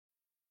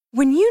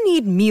When you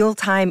need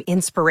mealtime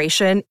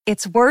inspiration,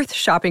 it's worth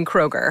shopping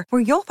Kroger,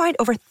 where you'll find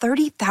over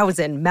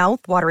 30,000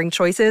 mouth-watering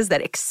choices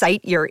that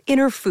excite your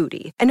inner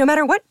foodie. And no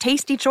matter what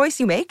tasty choice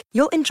you make,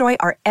 you'll enjoy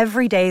our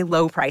everyday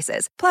low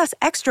prices, plus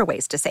extra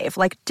ways to save,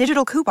 like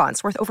digital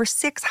coupons worth over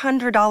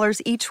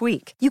 $600 each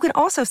week. You can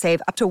also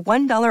save up to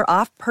 $1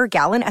 off per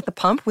gallon at the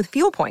pump with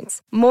fuel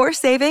points. More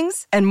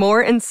savings and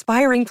more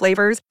inspiring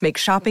flavors make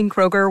shopping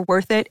Kroger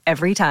worth it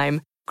every time.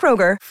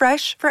 Kroger,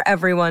 fresh for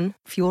everyone.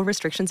 Fuel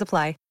restrictions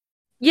apply.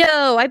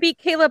 Yo, I beat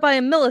Kayla by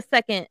a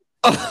millisecond.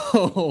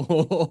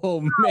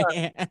 Oh,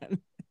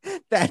 man.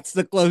 That's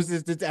the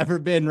closest it's ever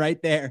been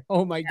right there.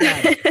 Oh, my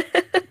God.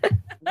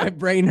 My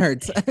brain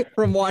hurts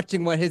from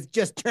watching what has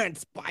just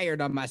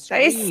transpired on my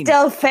screen. I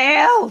still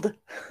failed.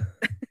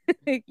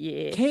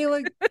 Yeah.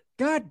 Kayla,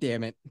 God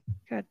damn it.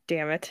 God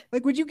damn it.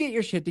 Like, would you get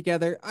your shit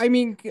together? I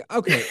mean,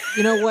 okay,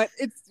 you know what?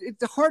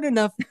 It's hard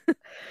enough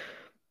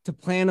to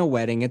plan a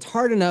wedding. It's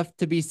hard enough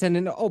to be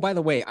sending. Oh, by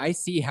the way, I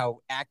see how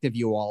active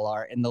you all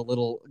are in the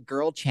little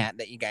girl chat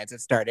that you guys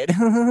have started.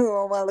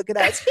 Oh, well, look at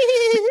us.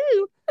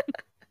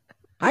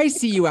 I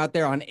see you out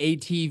there on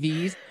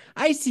ATVs.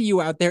 I see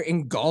you out there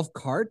in golf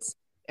carts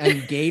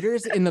and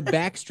gators in the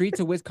back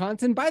streets of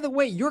Wisconsin. By the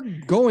way, you're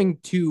going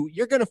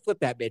to flip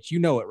that bitch. You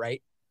know it,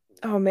 right?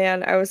 Oh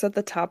man, I was at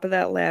the top of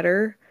that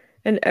ladder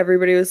and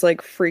everybody was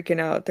like freaking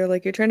out. They're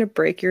like, "You're trying to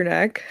break your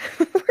neck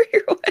for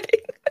your wedding."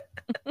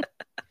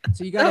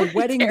 So you got a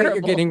wedding that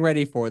you're getting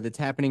ready for that's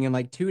happening in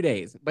like 2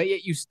 days, but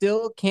yet you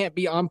still can't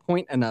be on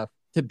point enough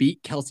to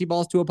beat Kelsey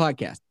Balls to a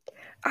podcast.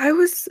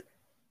 It's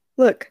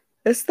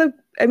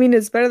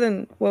better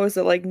than, what was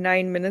it, like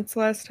 9 minutes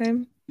last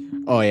time?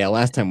 Oh yeah,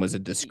 last time was a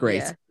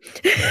disgrace.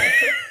 Yeah.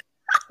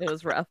 It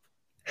was rough.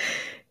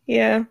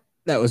 Yeah.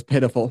 That was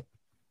pitiful.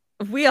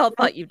 We all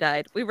thought you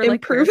died. We were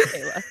Improving. like,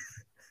 Kayla.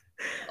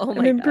 Oh my I'm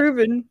God.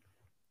 improving.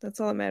 That's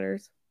all that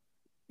matters.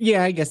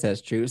 Yeah, I guess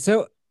that's true.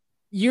 So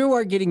you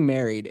are getting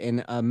married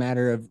in a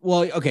matter of,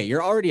 well, okay,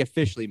 you're already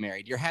officially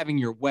married. You're having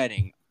your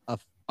wedding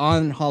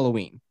on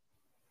Halloween.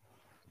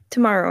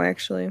 Tomorrow,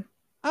 actually.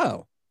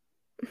 Oh.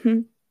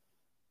 Mhm.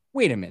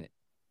 Wait a minute.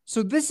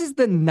 So this is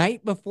the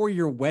night before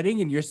your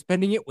wedding and you're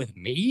spending it with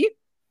me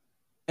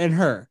and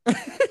her.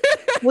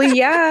 Well,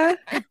 yeah.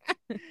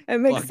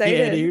 I'm Fuck excited.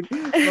 yeah, dude.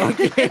 Fuck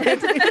yeah,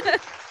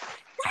 dude.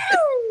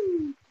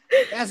 Woo!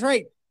 That's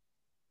right.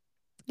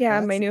 Yeah,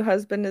 That's- my new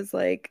husband is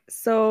like,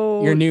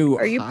 so Your new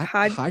are you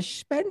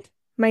husband?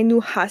 My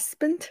new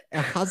husband?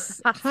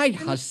 Hi,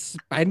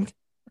 husband.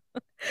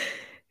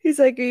 He's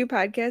like, "Are you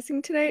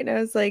podcasting tonight?" And I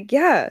was like,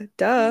 "Yeah,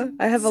 duh.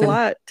 I have a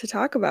lot to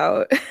talk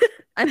about."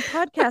 I'm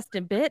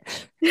podcasting,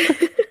 bitch.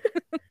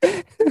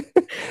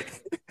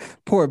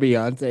 Poor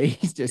Beyonce.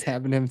 He's just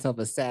having himself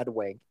a sad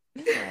wank.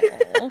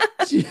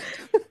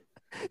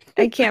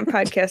 I can't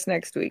podcast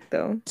next week,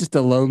 though. Just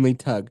a lonely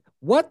tug.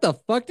 What the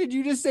fuck did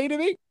you just say to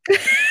me?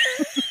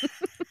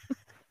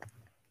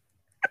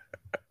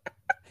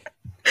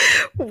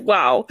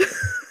 Wow.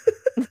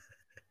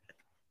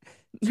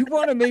 You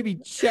want to maybe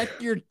check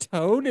your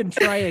tone and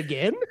try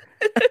again?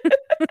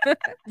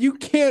 You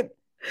can't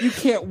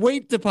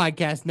wait to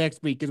podcast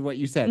next week is what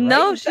you said, right?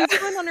 No, she's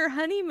going on her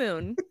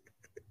honeymoon.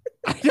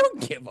 I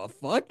don't give a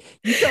fuck.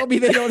 You tell me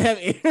they don't have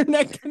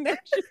internet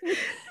connection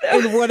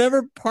in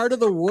whatever part of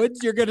the woods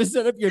you're going to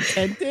set up your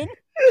tent in?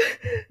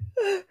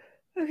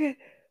 Okay.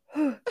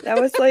 That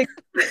was like...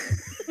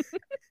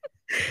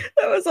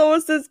 That was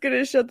almost as good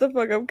as shut the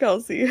fuck up,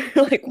 Kelsey.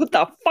 Like, what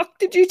the fuck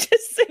did you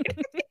just say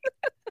to me?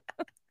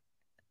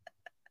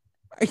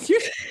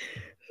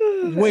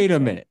 Wait a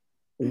minute.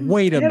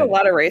 Wait a I had minute. a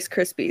lot of Rice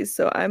Krispies,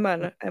 so I'm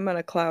on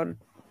a cloud.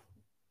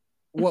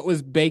 What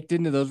was baked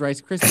into those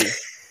Rice Krispies?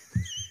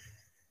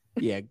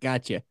 Yeah,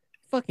 gotcha.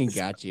 Fucking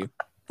got you.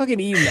 Fucking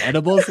eating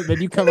edibles and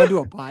then you come onto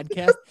a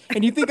podcast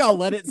and you think I'll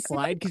let it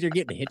slide because you're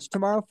getting hitched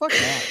tomorrow? Fuck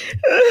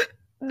that.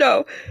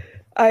 No,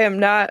 I am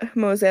not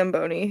Mo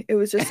Zamboni. It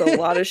was just a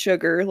lot of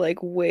sugar,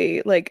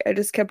 I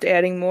just kept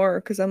adding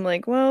more because I'm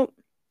like, well,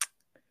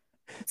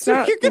 it's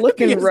not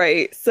looking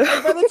right. So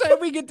by the time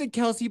we get to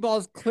Kelsey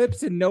Ball's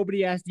clips and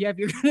nobody asked you if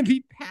you're going to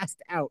be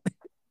passed out.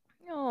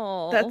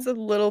 Oh, that's a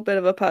little bit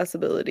of a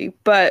possibility,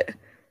 but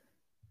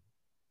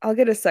I'll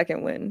get a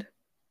second wind.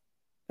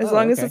 As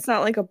long as it's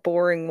not like a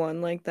boring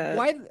one like that.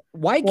 Why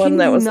one can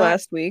that you was not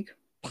last week?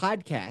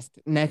 Podcast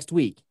next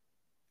week?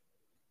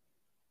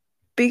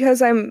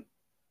 Because I'm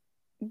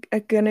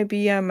gonna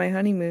be on my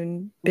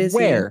honeymoon. Busy.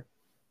 Where?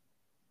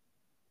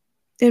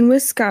 In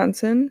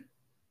Wisconsin.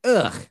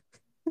 Ugh.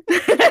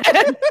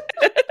 it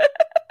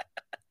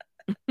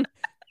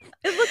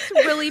looks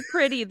really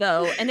pretty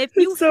though, and if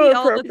you so see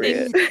all the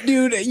things,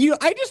 dude,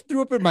 I just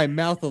threw up in my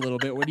mouth a little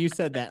bit when you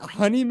said that.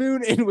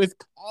 Honeymoon in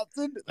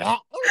Wisconsin.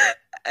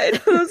 I know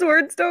those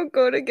words don't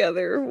go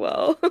together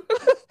well.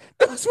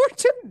 Those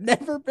words have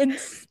never been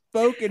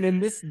spoken in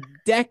this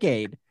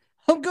decade.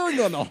 I'm going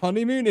on a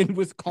honeymoon in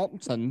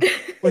Wisconsin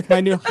with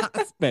my new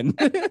husband.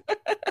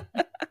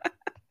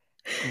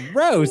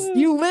 Gross.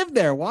 You live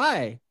there.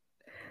 Why?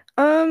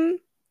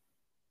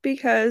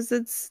 Because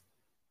it's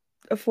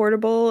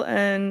affordable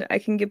and I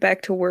can get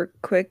back to work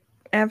quick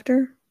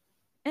after.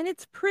 And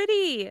it's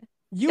pretty.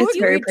 You It's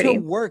very agreed to pretty.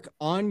 work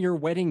on your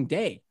wedding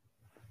day.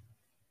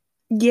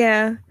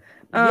 Yeah.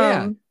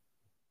 Yeah.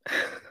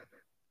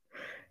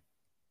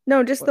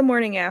 No, just the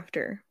morning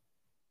after.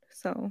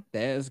 So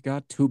There's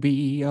got to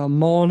be a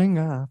morning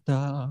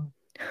after.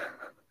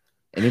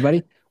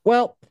 Anybody?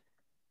 Well,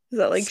 is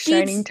that like Skeets-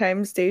 Shining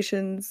Time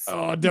Stations?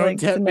 oh, don't like,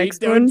 tempt the me. next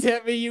Don't one?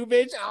 tempt me, you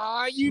bitch.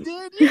 Oh, you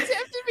did. You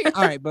tempted me.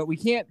 All right, but we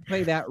can't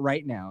play that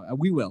right now.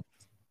 We will.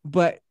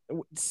 But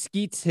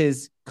Skeets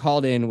has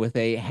called in with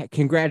a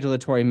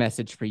congratulatory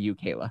message for you,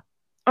 Kayla.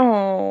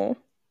 Oh.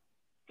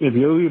 If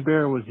Yogi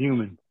Bear was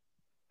human,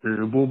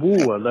 boo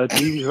boo, I'd like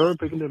to eat her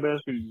picking the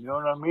basket. You know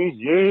what I mean?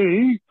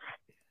 Yay!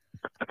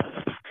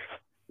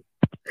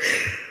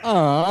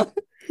 Aw. Did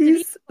he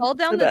He's fall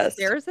down the the best.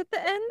 stairs at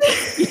the end?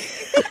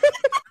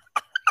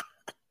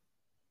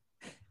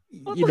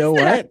 You know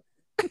that?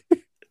 what?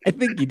 I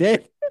think you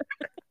did.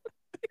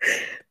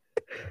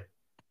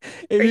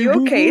 Are you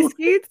okay,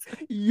 Skeets?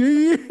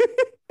 Yeah.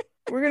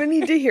 We're gonna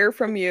need to hear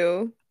from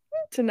you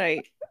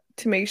tonight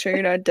to make sure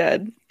you're not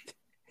dead.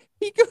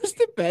 He goes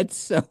to bed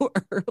so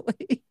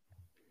early.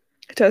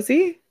 Does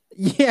he?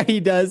 Yeah, he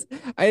does.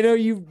 I know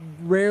you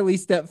rarely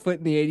step foot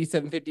in the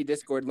 8750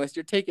 Discord unless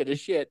you're taking a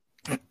shit.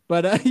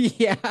 But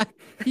yeah,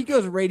 he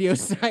goes radio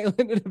silent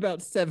at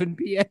about 7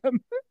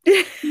 p.m.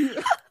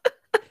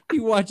 He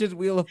watches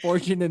Wheel of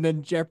Fortune and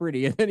then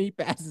Jeopardy, and then he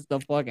passes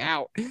the fuck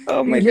out.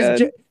 Oh my his,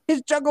 god.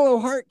 His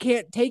Juggalo heart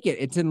can't take it.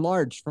 It's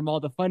enlarged from all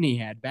the fun he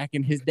had back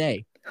in his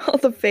day. All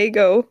the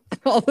Fago.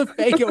 All the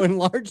Fago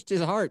enlarged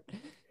his heart.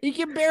 He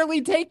can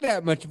barely take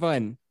that much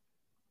fun.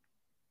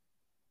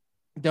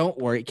 Don't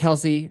worry,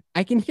 Kelsey.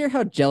 I can hear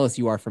how jealous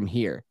you are from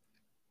here.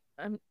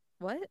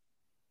 What?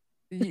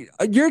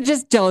 You're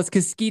just jealous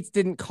because Skeets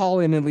didn't call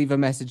in and leave a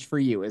message for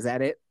you. Is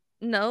that it?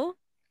 No.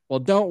 Well,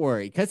 don't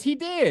worry, because he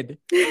did.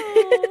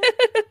 Oh,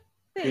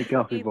 Hey, thanks,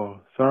 Kelsey Steve. Ball.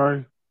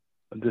 Sorry,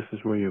 but this is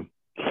for you.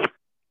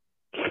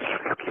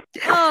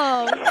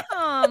 Oh,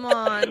 come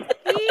on,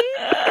 Steve.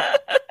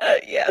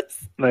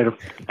 Yes. Later.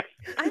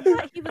 I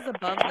thought he was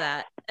above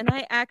that, and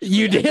I actually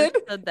You did?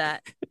 understood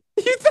that.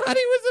 You thought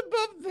he was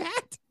above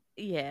that?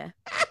 Yeah.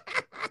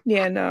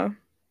 Yeah, no.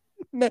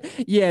 No.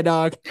 Yeah,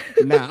 dog.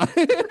 No.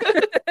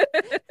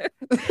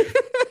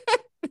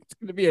 It's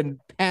going to be a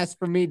pass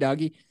from me,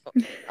 doggy.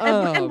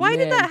 And why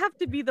did man. that have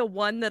to be the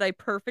one that I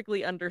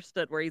perfectly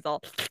understood where he's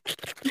all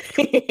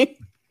He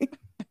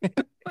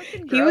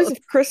fucking was gross.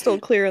 crystal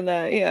clear in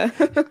that, yeah.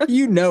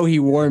 You know he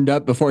warmed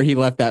up before he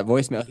left that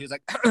voicemail. He was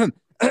like,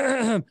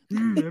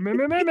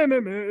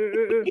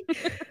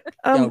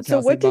 Yo, So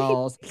what Kelsey did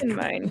balls. he have in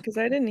mind? Because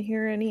I didn't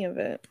hear any of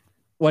it.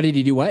 What did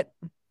he do? What?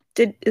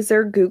 Is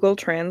there Google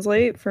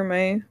Translate for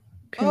my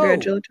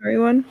congratulatory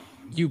one?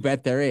 You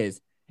bet there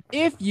is.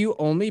 If you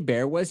only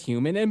bear was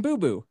human and boo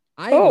boo,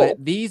 I Oh.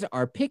 bet these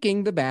are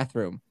picking the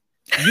bathroom.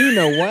 You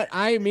know what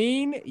I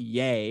mean?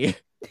 Yay.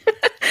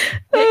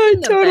 Oh, I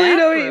the totally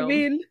know what you bathroom.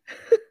 mean.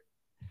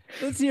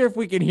 Let's hear if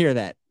we can hear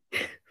that.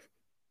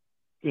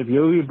 If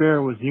Yogi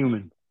Bear was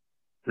human,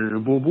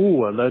 boo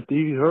boo, I'd like to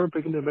eat her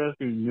picking the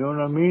basket. You know what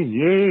I mean?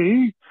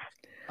 Yay!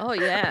 Oh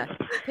yeah,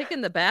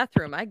 picking the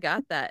bathroom. I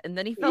got that, and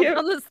then he fell Yep.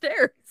 down the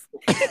stairs.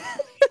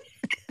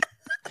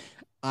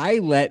 I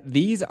let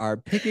these are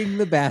picking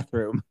the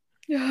bathroom.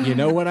 You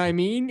know what I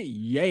mean?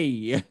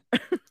 Yay.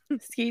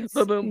 Skeets,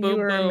 Boom, boom, boom,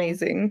 you are boom.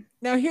 amazing.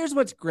 Now, here's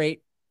what's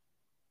great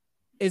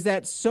is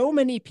that so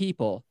many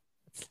people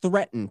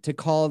threaten to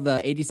call the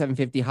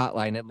 8750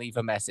 hotline and leave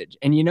a message.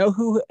 And you know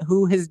who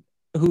has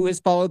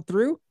followed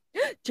through?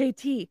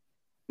 JT.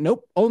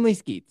 Nope, only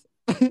Skeets.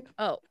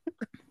 Oh,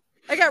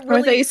 I got I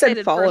really thought you said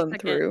excited for a fallen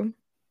second. through.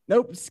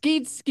 Nope,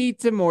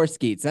 Skeets, and more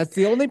Skeets. That's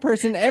the only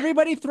person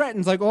everybody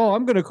threatens, like, oh,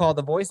 I'm going to call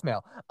the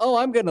voicemail. Oh,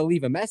 I'm going to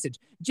leave a message.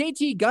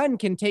 JT Gunn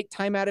can take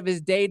time out of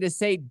his day to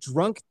say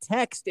drunk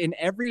text in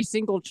every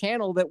single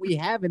channel that we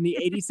have in the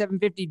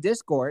 8750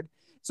 Discord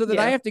so that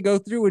Yeah. I have to go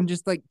through and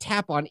just like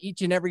tap on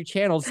each and every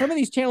channel. Some of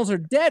these channels are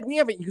dead. We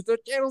haven't used those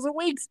channels in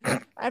weeks. I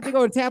have to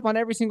go and tap on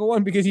every single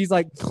one because he's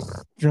like,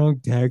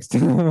 drunk text.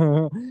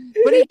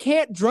 But he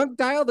can't drunk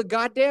dial the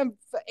goddamn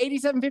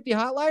 8750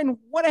 hotline.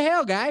 What the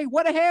hell, guy?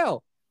 What the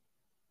hell?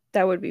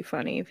 That would be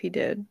funny if he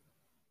did.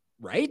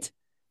 Right?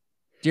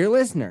 Dear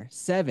listener,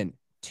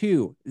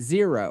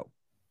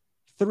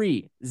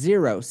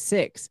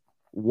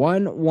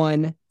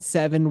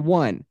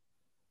 720-306-1171.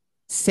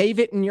 Save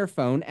it in your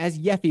phone as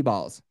Yeffy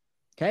Balls.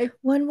 Okay?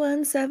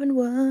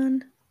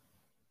 1171.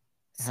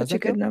 How's Such a that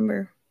good go?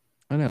 number.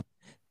 I know.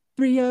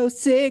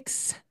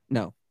 306.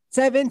 No.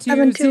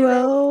 720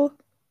 720.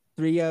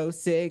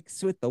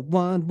 306 with the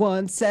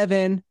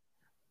 117.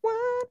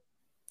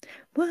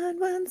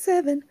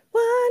 1171.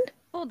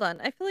 Hold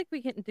on, I feel like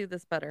we can do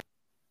this better.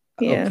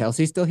 Yeah. Oh,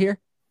 Kelsey's still here?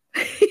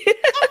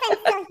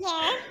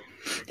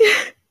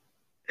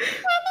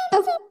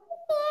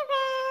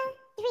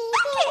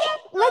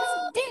 Let's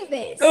do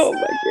this. Oh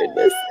my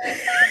goodness.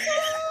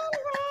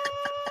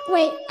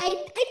 Wait,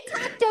 I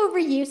talked over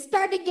you.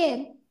 Start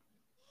again.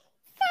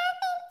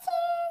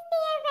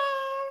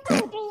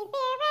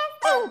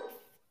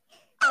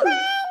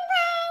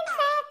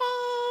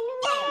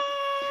 720-306-1171.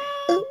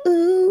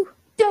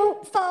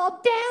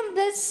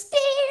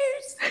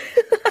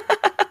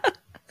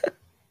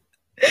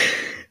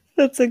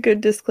 That's a good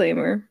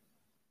disclaimer.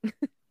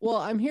 Well,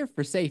 I'm here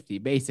for safety,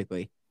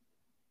 basically.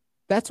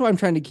 That's why I'm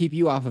trying to keep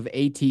you off of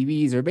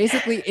ATVs or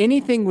basically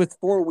anything with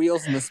 4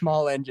 wheels and a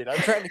small engine. I'm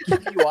trying to keep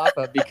you off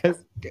of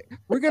because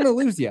we're going to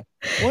lose you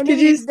one of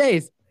these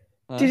days.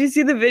 Did you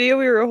see the video?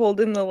 We were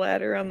holding the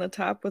ladder on the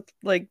top with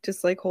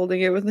just holding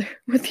it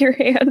with your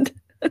hand.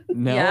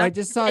 No, Yeah. I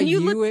just saw And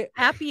you you. look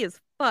happy as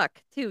fuck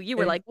too. You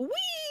were And- like, wee!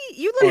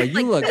 You look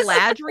like look-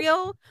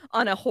 Galadriel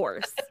on a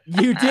horse.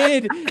 You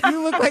did.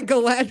 You look like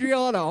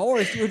Galadriel on a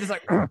horse. You were just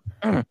like.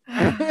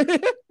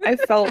 I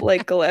felt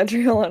like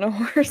Galadriel on a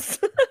horse.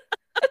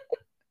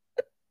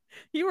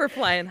 You were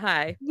flying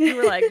high. You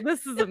were like,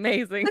 this is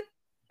amazing.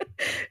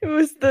 It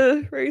was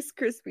the Rice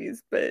Krispies,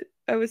 but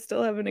I was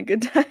still having a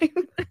good time.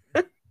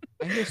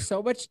 I hear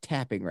so much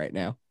tapping right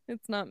now.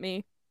 It's not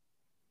me.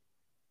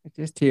 I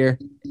just hear.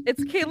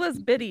 It's Kayla's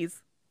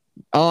biddies.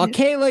 Oh,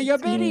 Kayla, your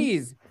It's me.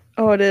 biddies.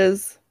 Oh, it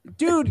is.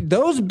 Dude,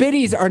 those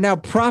biddies are now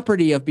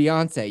property of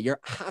Beyonce, your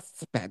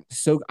husband.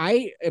 So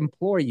I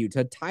implore you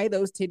to tie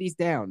those titties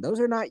down. Those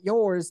are not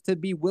yours to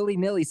be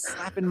willy-nilly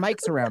slapping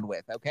mics around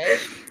with, okay?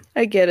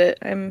 I get it.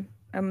 I'm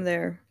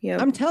there. Yeah.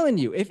 I'm telling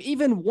you, if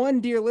even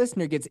one dear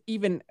listener gets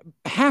even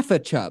half a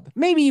chub,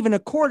 maybe even a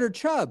quarter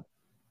chub,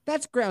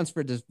 that's grounds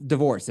for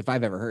divorce if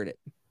I've ever heard it.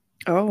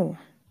 Oh.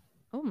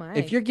 Oh my.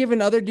 If you're giving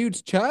other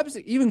dudes chubs,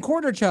 even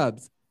quarter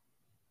chubs.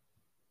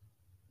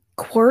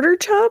 Quarter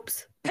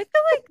chubs? I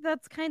feel like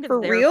that's kind of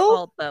For their real?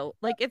 fault though.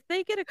 Like if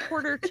they get a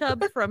quarter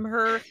chub from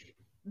her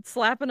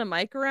slapping a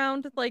mic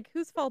around, like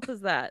whose fault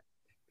is that?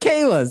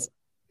 Kayla's.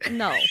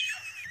 No.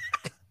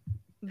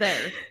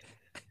 There.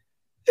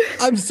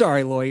 I'm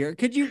sorry, lawyer.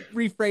 Could you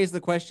rephrase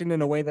the question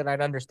in a way that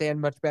I'd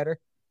understand much better?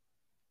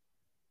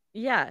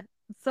 Yeah.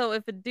 So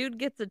if a dude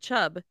gets a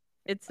chub,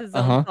 it's his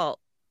Uh-huh. own fault.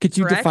 Could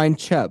you Correct? define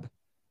chub?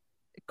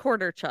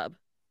 Quarter chub.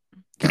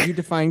 Could you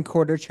define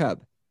quarter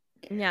chub?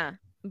 Yeah.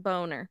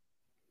 Boner.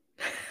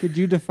 Could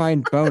you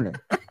define boner?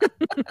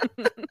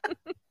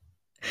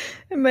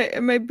 Am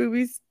my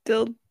boobies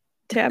still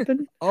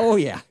tapping? Oh,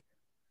 yeah.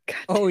 God.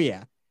 Oh,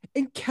 yeah.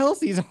 And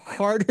Kelsey's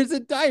hard as a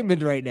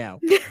diamond right now.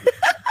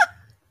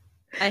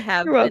 I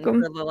have You're been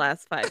welcome. for the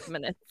last 5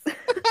 minutes.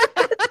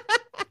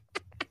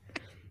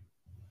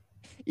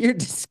 You're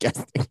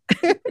disgusting.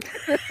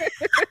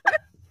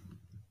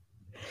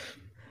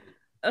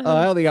 Uh,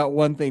 I only got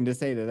one thing to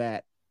say to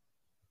that.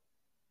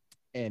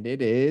 And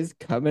it is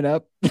coming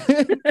up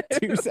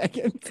 2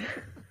 seconds.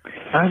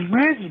 I'm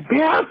rich,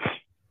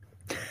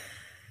 bitch.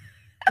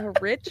 a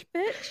rich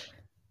bitch?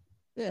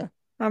 Yeah.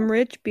 I'm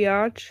rich,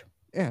 biatch.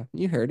 Yeah,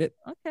 you heard it.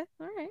 Okay.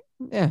 All right.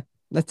 Yeah,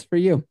 that's for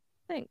you.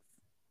 Thanks.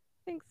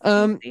 Thanks.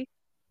 Um,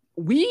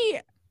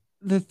 Lucy.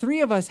 The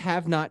 3 of us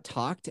have not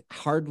talked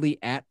hardly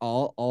at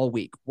all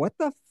week. What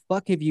the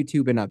fuck have you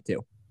 2 been up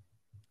to?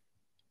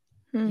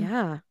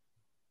 Yeah.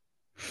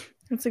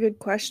 That's a good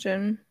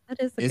question.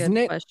 That is a Isn't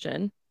good it?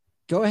 question.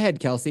 Go ahead,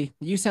 Kelsey.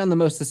 You sound the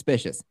most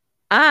suspicious.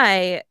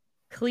 I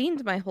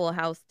cleaned my whole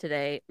house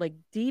today, like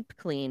deep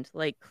cleaned,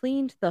 like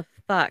cleaned the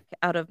fuck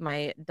out of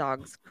my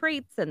dog's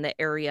crates and the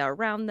area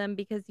around them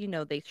because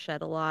they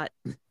shed a lot.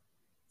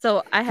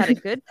 So I had a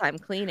good time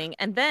cleaning.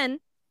 And then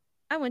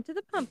I went to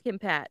the pumpkin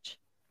patch.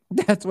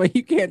 That's why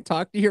you can't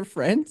talk to your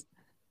friends?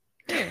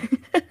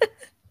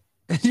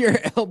 You're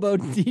elbow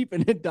deep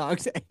in a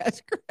dog's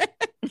ass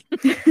crack.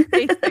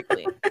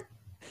 Basically.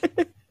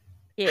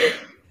 Yeah.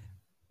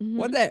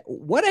 Mhm.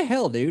 What a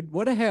hell, dude.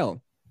 What a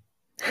hell.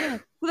 So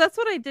that's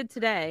what I did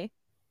today.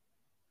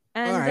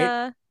 And All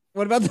right.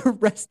 What about the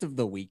rest of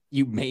the week,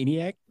 you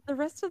maniac? the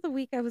rest of the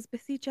week I was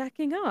busy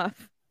jacking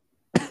off.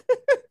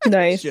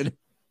 Nice. Should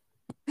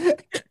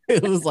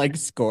it was like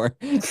score.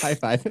 High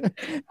five.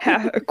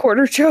 A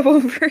quarter chub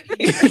over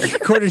here.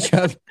 Quarter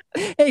chub.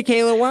 Hey,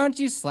 Kayla, why don't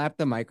you slap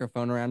the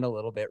microphone around a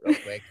little bit real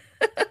quick?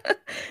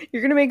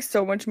 You're gonna make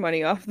so much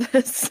money off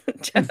this,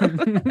 Jeff.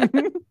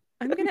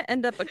 I'm going to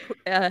end up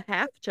a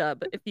half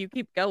chub if you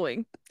keep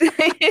going.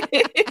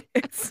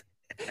 It's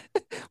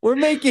We're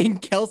making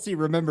Kelsey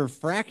remember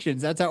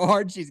fractions. That's how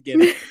hard she's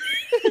getting.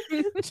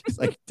 She's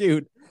like,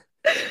 dude,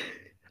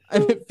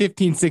 I'm at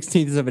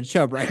 15/16 of a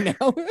chub right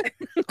now.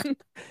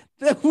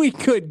 That we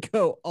could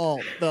go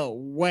all the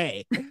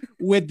way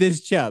with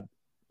this chub.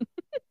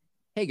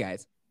 Hey,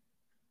 guys.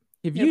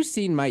 Have you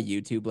seen my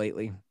YouTube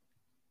lately?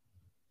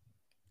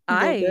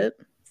 I bit.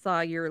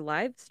 saw your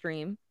live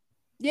stream.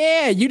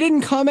 Yeah, you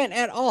didn't comment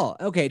at all.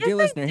 Okay, Yes, dear I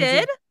listener. here's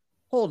did.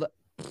 Hold up,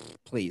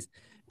 please.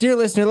 Dear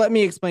listener, let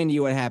me explain to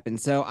you what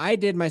happened. So I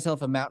did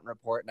myself a mountain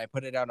report and I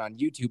put it out on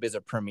YouTube as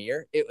a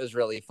premiere. It was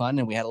really fun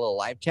and we had a little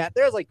live chat.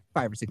 There was like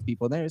 5 or 6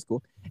 people in there. It was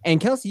cool.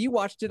 And Kelsey, you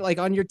watched it like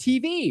on your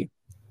TV.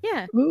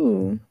 Yeah,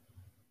 Ooh.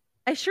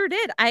 I sure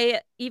did.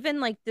 I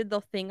even did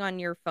the thing on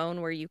your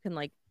phone where you can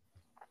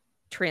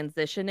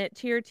transition it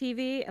to your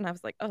TV, and I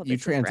was like, "Oh, You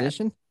this is rad.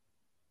 transitioned?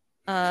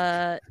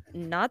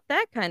 Not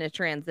that kind of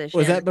transition.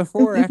 Was that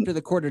before or after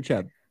the quarter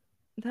chub?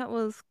 That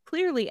was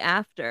clearly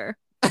after.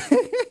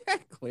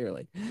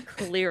 Clearly.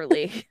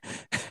 Clearly.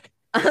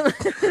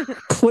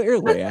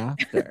 Clearly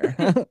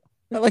after.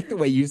 I like the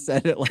way you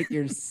said it, like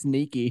you're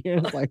sneaky.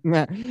 It's like,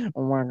 man,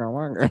 wanga,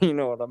 wanga. You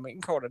know what I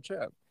mean? Quarter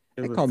chub.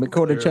 They call me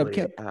quarter chub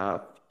kip.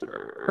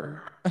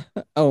 After.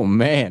 Oh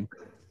man.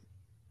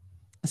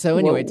 So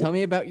anyway, Whoa. tell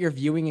me about your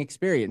viewing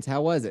experience.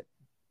 How was it?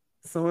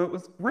 So it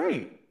was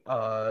great.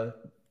 I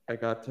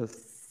got to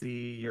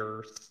see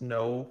your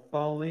snow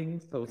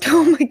falling so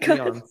Oh my softly God.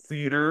 on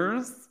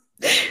cedars.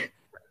 I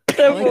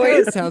The like how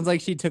it voice. sounds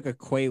like she took a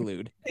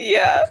Quaalude.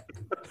 Yeah.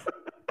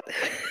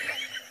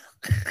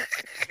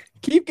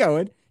 Keep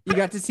going. You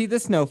got to see the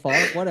snowfall.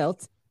 What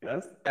else?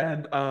 Yes.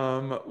 And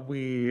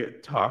we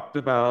talked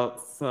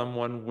about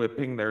someone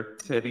whipping their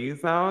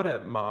titties out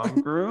at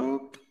mom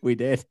group. We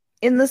did.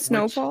 In the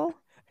snowfall?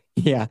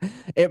 Yeah.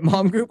 At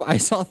mom group, I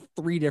saw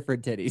 3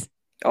 different titties.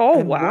 Oh,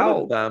 And one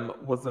wow. of them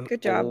was an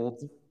Good job.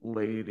 old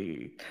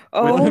lady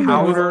Oh, with no.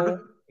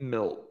 powdered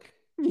milk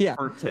Yeah.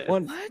 for tits.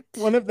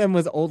 One of them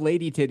was old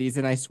lady titties,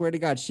 and I swear to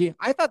God,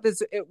 I thought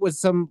it was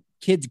some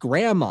kid's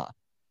grandma.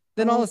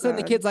 Then all Oh, of a sudden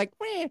the God. kid's like,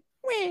 wah,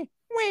 wah,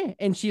 wah,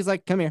 and she's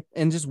like, come here,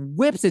 and just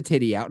whips a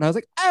titty out. And I was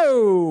like,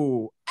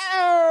 oh.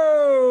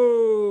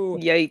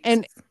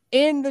 Yikes.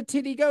 And the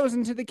titty goes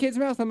into the kid's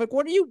mouth. I'm like,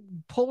 what are you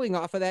pulling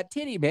off of that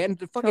titty, man?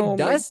 The fucking Oh my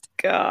dust?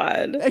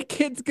 God. That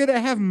kid's gonna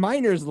have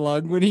miner's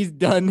lung when he's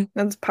done.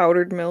 That's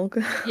powdered milk.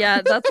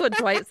 Yeah, that's what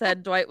Dwight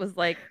said. Dwight was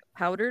like,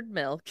 powdered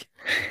milk.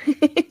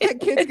 That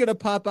kid's gonna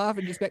pop off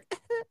and just be like,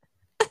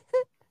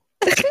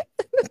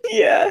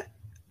 Yeah.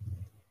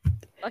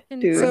 Fucking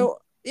Dude. So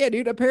yeah,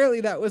 dude,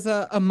 apparently that was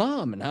a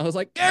mom. And I was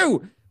like,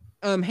 no.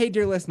 Hey,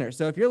 dear listener.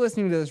 So if you're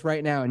listening to this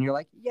right now and you're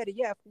like,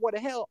 yeah, what the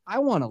hell? I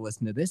want to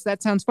listen to this.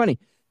 That sounds funny.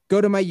 Go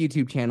to my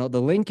YouTube channel.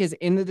 The link is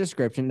in the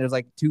description. There's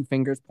like 2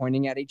 fingers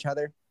pointing at each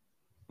other.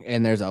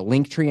 And there's a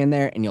link tree in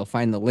there, and you'll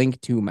find the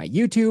link to my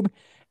YouTube.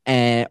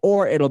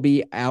 Or it'll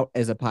be out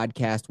as a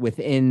podcast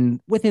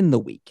within the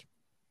week.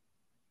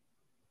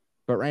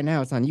 But right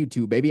now it's on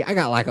YouTube, baby. I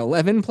got like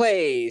 11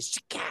 plays.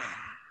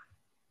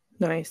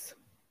 Nice.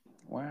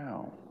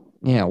 Wow.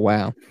 Yeah,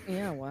 wow.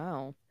 Yeah,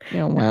 wow.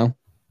 Yeah, wow.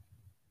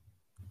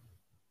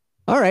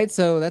 All right,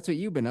 so that's what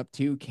you've been up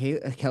to,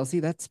 Kelsey.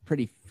 That's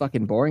pretty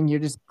fucking boring. You're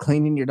just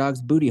cleaning your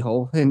dog's booty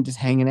hole and just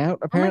hanging out,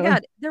 apparently. Oh my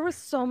God, there was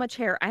so much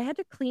hair. I had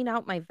to clean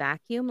out my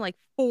vacuum like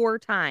 4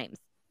 times.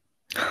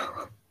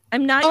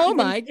 I'm not Oh even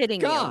my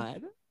kidding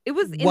God. you. It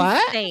was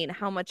What? insane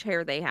how much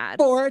hair they had.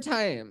 4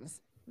 times.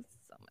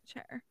 So much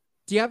hair.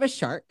 Do you have a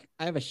shark?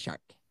 I have a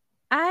shark.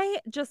 I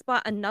just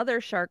bought another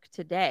shark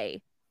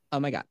today Oh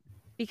my God.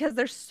 because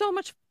there's so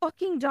much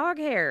fucking dog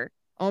hair.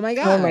 Oh my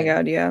God. Oh my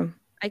God, yeah.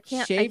 I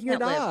can't Shave your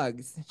live.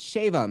 dogs.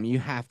 Shave them. You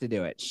have to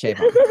do it. Shave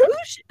them.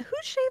 Who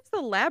shaves a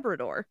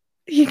Labrador?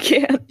 You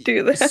can't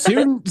do that.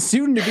 soon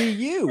to be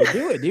you.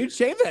 Do it, dude.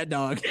 Shave that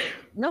dog.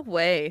 No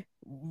way.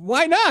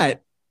 Why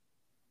not?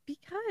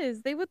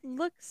 Because they would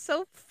look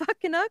so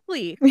fucking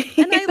ugly.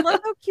 And I love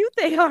how cute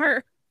they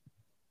are.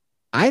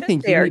 I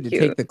think They you are need to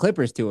cute. take the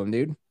clippers to him,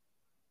 dude.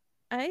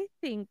 I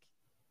think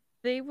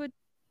they would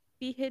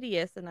be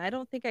hideous, and I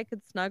don't think I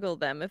could snuggle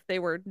them if they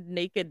were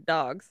naked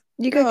dogs.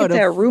 You gotta No, get that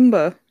don't-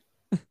 Roomba.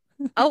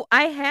 Oh,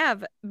 I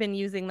have been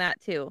using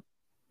that too.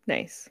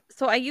 Nice.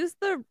 So I used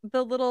the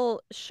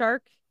little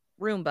shark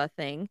Roomba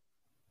thing.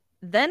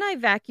 Then I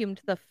vacuumed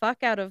the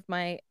fuck out of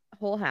my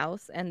whole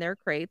house and their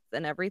crates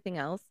and everything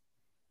else.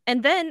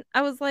 And then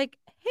I was like,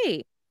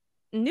 hey,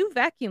 new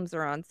vacuums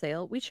are on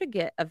sale. We should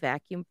get a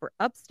vacuum for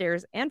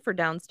upstairs and for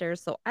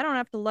downstairs so I don't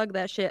have to lug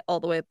that shit all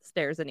the way up the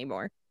stairs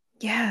anymore.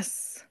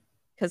 Yes.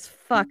 Because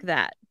fuck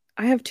that.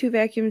 I have 2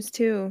 vacuums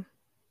too.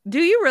 Do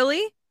you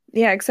really?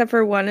 Yeah, except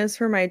for one is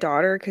for my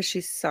daughter because she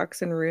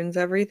sucks and ruins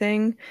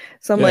everything.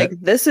 So I'm Yeah. like,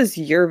 this is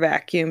your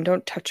vacuum.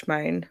 Don't touch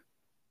mine.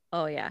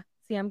 Oh, yeah.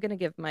 See, I'm going to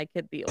give my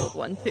kid the old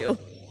one too.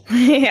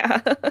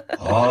 Yeah. Was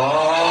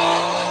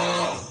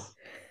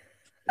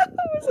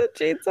it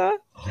chainsaw? Is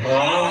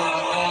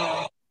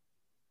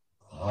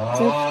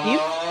that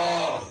sheep?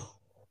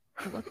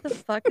 What the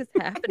fuck is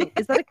happening?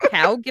 Is that a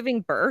cow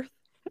giving birth?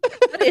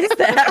 What is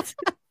that?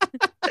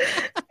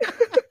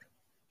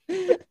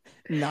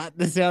 Not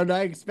the sound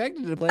I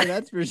expected to play,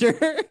 that's for sure.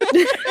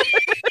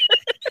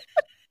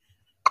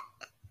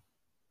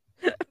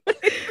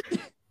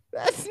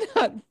 That's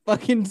not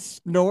fucking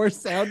snore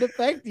sound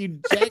effect, you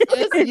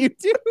jackass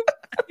YouTube.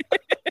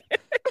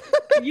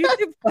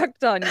 YouTube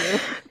fucked on you.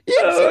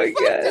 Oh my YouTube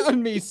fucked God.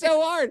 on me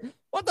so hard.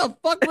 What the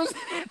fuck was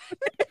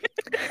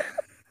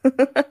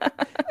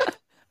that?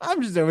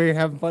 I'm just over here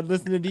having fun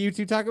listening to you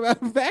two talk about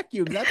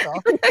vacuums. That's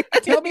all.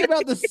 Tell me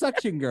about the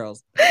suction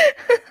girls.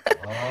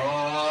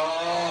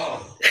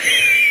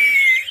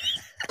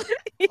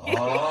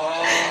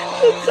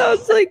 It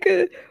sounds like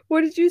a.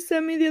 What did you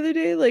send me the other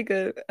day? Like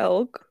a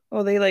elk?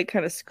 Oh, they like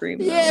kind of scream.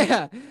 though.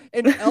 Yeah,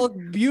 an elk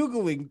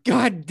bugling.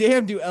 God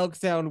damn, do elk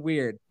sound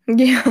weird.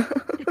 Yeah.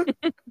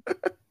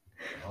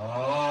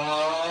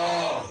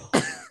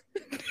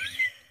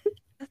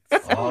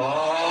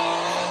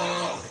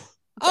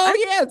 Oh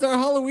yeah, it's our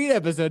Halloween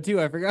episode too.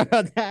 I forgot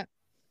about that.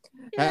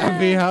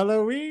 Happy Yeah.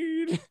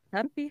 Halloween.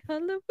 Happy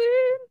Halloween.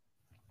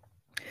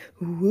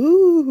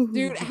 Ooh.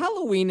 Dude,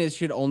 Halloween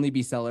should only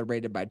be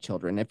celebrated by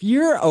children. If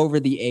you're over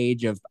the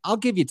age of, I'll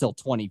give you till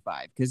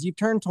 25, because you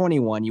turn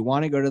 21, you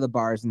want to go to the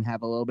bars and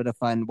have a little bit of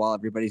fun while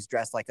everybody's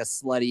dressed like a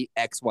slutty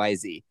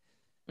XYZ.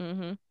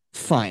 Mm-hmm.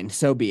 Fine,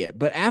 so be it.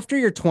 But after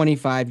you're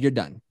 25, you're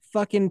done.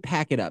 Fucking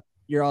pack it up.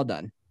 You're all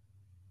done.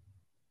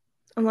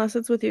 Unless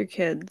it's with your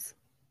kids.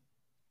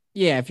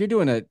 Yeah, if you're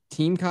doing a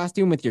team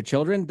costume with your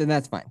children, then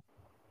that's fine.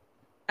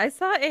 I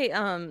saw a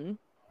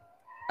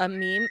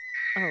meme.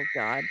 Oh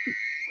God.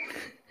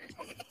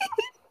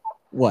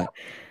 What?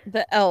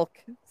 The elk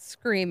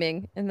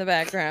screaming in the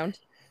background.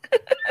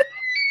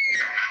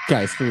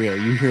 Guys, for real,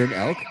 you hear an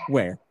elk?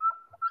 Where?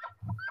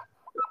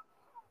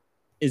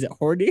 Is it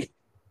horny?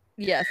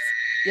 Yes.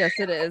 Yes,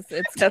 it is.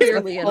 It's That's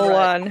clearly a in full red.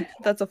 on.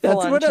 That's a That's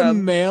full on what chub. a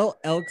male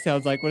elk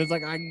sounds like when it's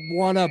like, I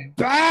want to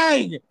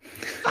bang.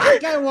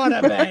 Fuck, I want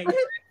to bang.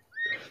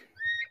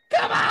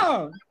 Come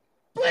on.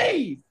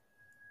 Please.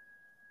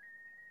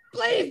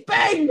 Please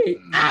bang me.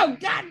 Oh,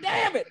 God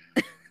damn it.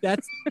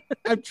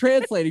 I'm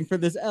translating for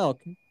this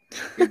elk.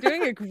 You're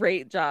doing a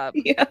great job.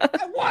 Yeah.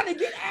 I want to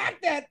get at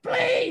that,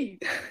 please.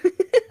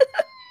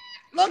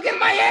 Look at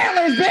my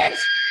antlers, bitch.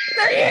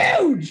 They're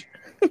huge.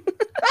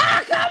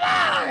 Come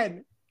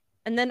on.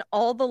 And then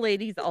all the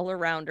ladies all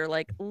around are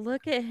like,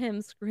 look at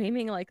him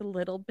screaming like a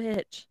little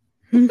bitch.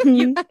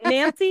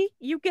 Nancy,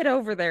 you get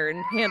over there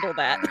and handle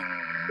that.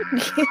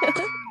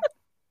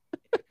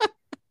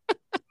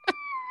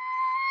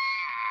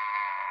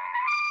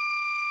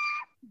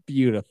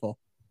 Beautiful.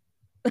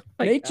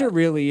 My Nature God.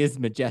 really is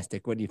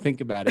majestic when you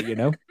think about it, you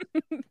know?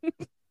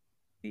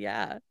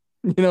 Yeah.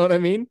 You know what I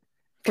mean?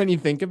 When you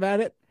think about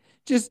it,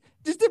 just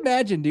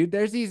imagine, dude,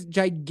 there's these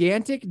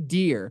gigantic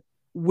deer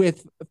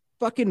with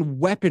fucking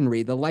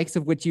weaponry, the likes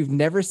of which you've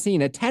never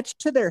seen, attached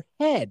to their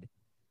head,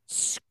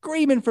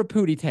 screaming for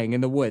Pootie Tang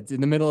in the woods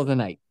in the middle of the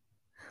night.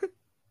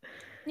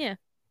 Yeah.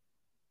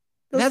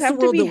 Those That's have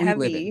the world to be that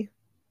we live in. heavy.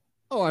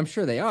 Oh, I'm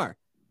sure they are.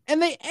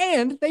 And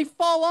they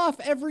fall off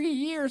every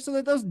year so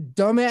that those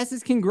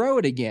dumbasses can grow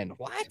it again.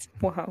 What?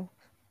 Wow.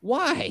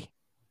 Why?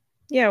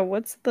 Yeah,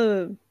 what's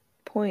the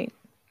point?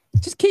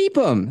 Just keep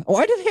them.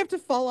 Why do they have to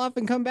fall off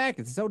and come back?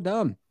 It's so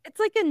dumb. It's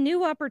like a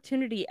new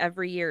opportunity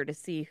every year to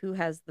see who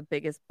has the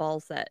biggest ball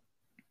set.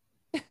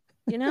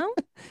 You know?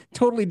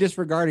 Totally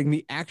disregarding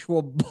the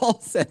actual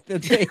ball set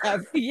that they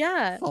have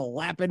Yeah.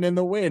 flapping in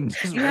the wind.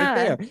 Just Yeah. right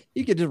there.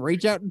 You could just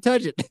reach out and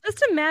touch it.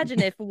 Just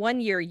imagine if one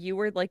year you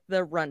were like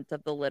the runt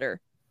of the litter,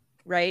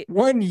 right?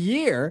 1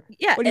 year?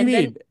 Yeah. What do you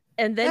mean?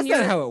 And then That's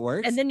not how it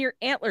works. and then your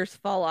antlers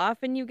fall off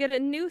and you get a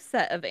new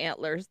set of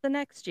antlers the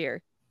next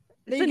year.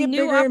 they It's a get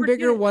new bigger and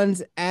bigger opportunity.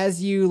 ones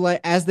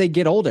as they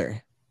get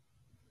older.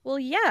 Well,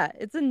 yeah,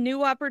 it's a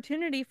new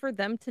opportunity for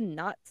them to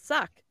not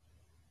suck.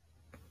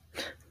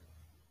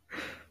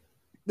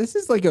 This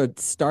is like a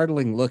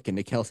startling look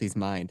into Kelsey's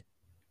mind.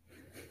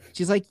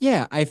 She's like,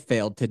 yeah, I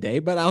failed today,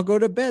 but I'll go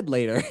to bed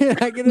later.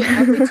 I get an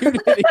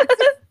opportunity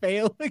to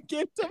fail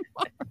again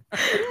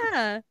tomorrow.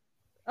 Yeah.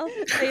 I'll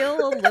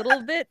fail a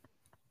little bit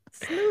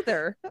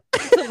smoother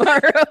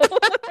tomorrow.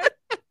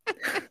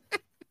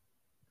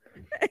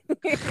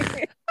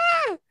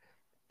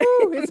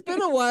 Ooh, it's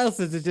been a while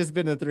since it's just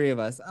been the three of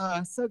us.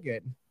 So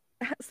good.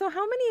 So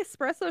how many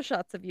espresso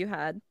shots have you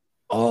had?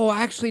 Oh,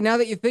 actually, now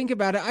that you think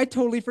about it, I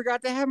totally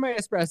forgot to have my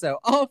espresso.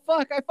 Oh,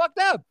 fuck, I fucked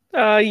up.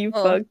 Oh, you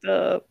Oh. fucked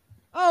up.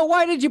 Oh,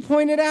 why did you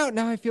point it out?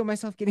 Now I feel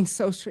myself getting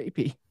so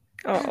sleepy.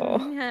 Oh.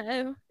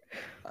 No.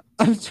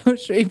 I'm so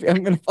sleepy.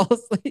 I'm going to fall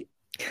asleep.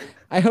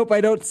 I hope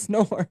I don't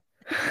snore.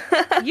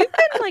 You've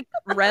been like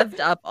revved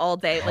up all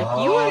day.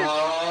 Like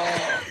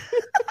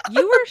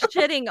you were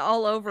shitting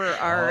all over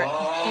our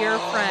dear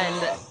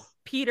friend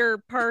Peter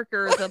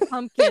Parker, the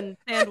pumpkin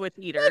sandwich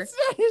eater. That's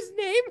not his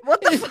name.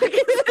 What the fuck is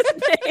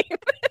his name?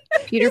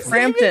 Peter His name is-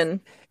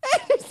 Frampton.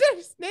 That's not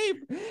his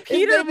name.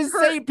 Peter His name is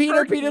Saint Peter,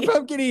 Perky. Peter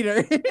Pumpkin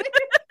Eater.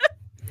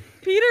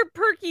 Peter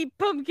Perky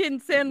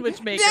Pumpkin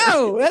Sandwich Maker.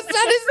 No, that's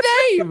not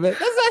his name. That's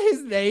not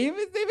his name.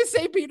 His name is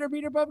Saint Peter,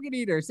 Peter Pumpkin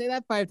Eater. Say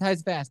that 5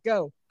 times fast.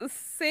 Go.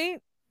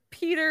 Saint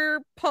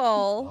Peter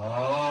Paul,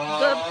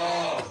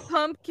 the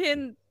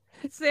pumpkin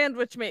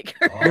sandwich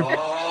maker.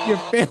 You're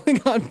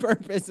failing on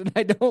purpose, and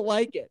I don't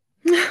like it.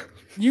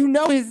 You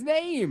know his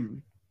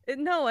name.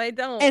 No, I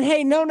don't. And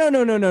hey,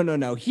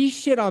 no. He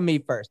shit on me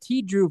first.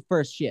 He drew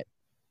first shit.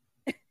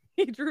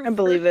 He drew I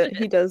believe first it.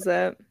 shit. He does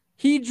that.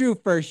 He drew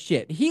first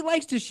shit. He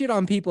likes to shit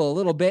on people a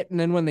little bit, and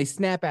then when they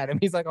snap at him,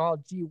 he's like, "Oh,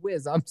 gee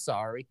whiz, I'm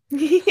sorry.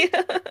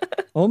 Yeah.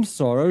 I'm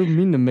sorry. I didn't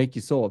mean to make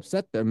you so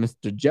upset there,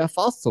 Mr. Jeff.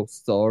 I'm so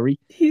sorry."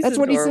 He's That's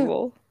what he said.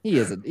 adorable. He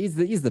is.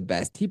 He's the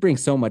best. He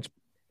brings so much.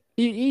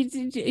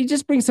 He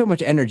just brings so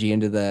much energy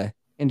into the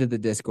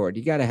Discord.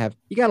 You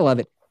gotta love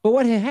it. But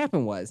what had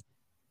happened was,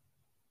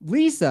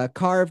 Lisa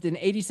carved an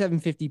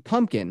 8750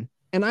 pumpkin,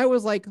 and I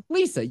was like,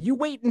 Lisa, you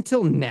wait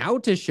until now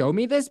to show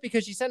me this,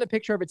 because she sent a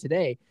picture of it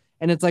today,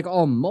 and it's like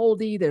all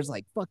moldy. There's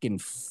like fucking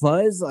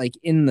fuzz like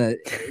in the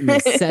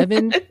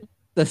 7.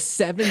 The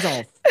 7's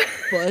all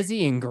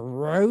fuzzy and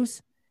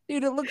gross.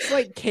 Dude, it looks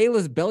like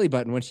Kayla's belly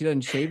button when she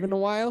doesn't shave in a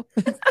while.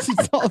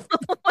 She's all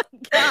Oh my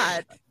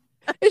god.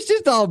 It's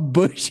just all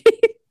bushy.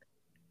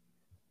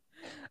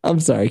 I'm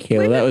sorry,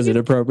 Kayla. That was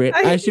inappropriate.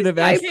 I should have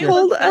asked I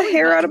pulled a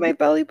hair out of my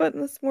belly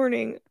button this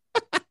morning.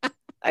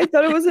 I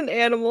thought it was an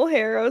animal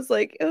hair. I was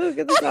like, oh,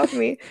 get this off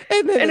me.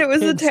 And it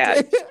was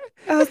attached.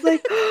 I was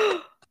like,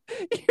 oh.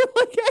 You're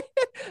like,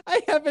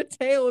 I have a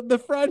tail in the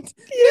front.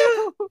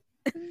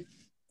 Yeah.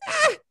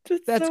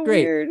 That's so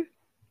great. Weird.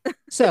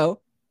 So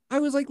I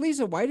was like,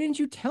 Lisa, why didn't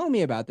you tell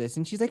me about this?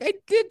 And she's like, I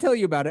did tell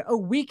you about it a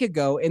week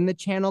ago in the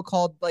channel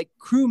called like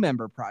crew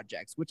member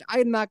projects, which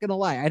I'm not going to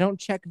lie. I don't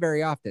check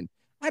very often.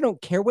 I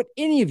don't care what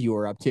any of you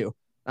are up to.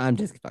 I'm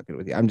just fucking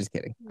with you. I'm just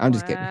kidding. I'm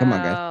just kidding. Come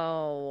on,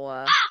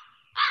 guys.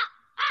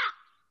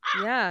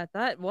 Yeah,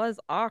 that was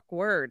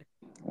awkward.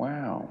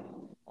 Wow.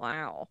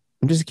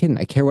 I'm just kidding.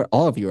 I care what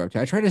all of you are up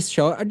to. I try to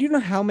show. Do you know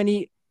how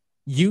many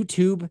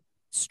YouTube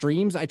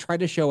streams I try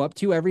to show up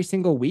to every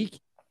single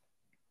week?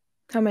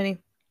 How many?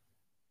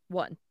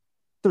 1.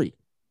 3.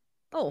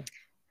 Oh,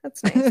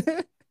 that's nice.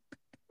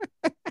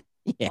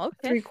 Yeah.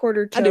 Okay.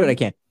 3/4 chub. I do what I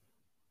can.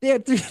 Yeah,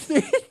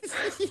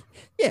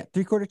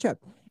 3/4 chub.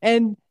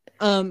 And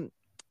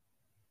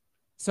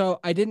so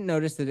I didn't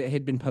notice that it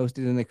had been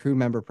posted in the crew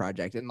member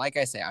project. And like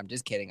I say, I'm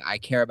just kidding. I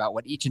care about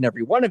what each and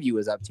every one of you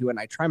is up to, and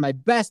I try my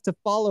best to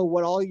follow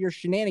what all your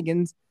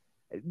shenanigans.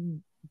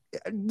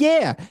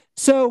 Yeah.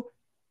 So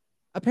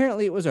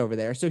apparently it was over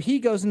there. So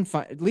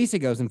Lisa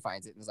goes and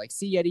finds it and is like,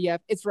 see, Yeti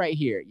F, it's right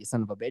here, you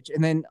son of a bitch.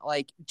 And then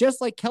like,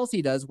 just like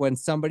Kelsey does when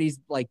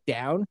somebody's like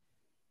down,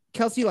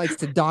 Kelsey likes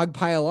to dog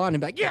pile on and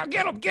be like, yeah,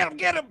 get him.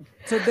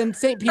 So then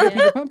St.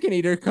 Peter Pumpkin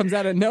Eater comes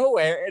out of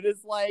nowhere and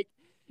is like,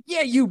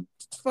 yeah, you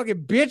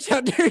fucking bitch,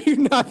 how dare you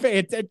not pay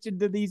attention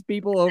to these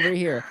people over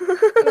here?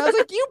 And I was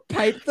like, you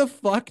pipe the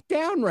fuck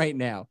down right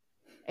now.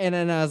 And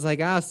then I was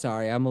like,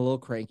 sorry, I'm a little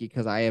cranky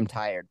because I am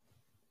tired.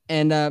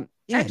 And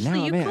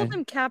actually, you called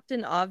him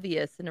Captain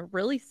Obvious in a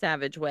really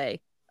savage way.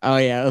 Oh,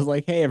 yeah. I was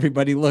like, hey,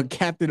 everybody, look,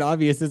 Captain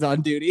Obvious is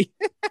on duty.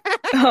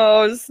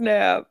 Oh,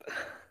 snap.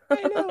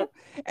 I know.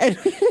 And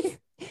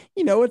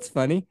you know what's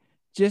funny?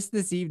 Just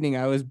this evening,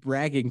 I was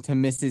bragging to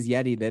Mrs.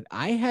 Yeti that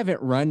I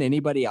haven't run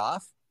anybody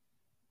off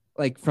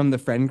like from the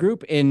friend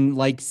group in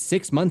like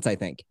 6 months, I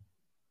think.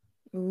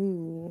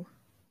 Ooh.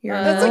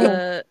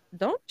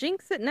 Don't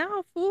jinx it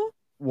now, fool.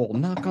 Well,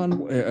 knock on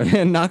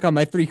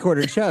my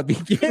 3/4 chub.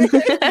 You get it?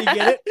 You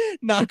get it?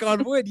 Knock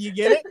on wood. You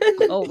get it?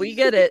 Oh, we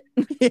get it.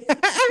 Yeah.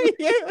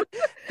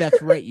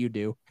 That's right, you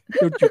do.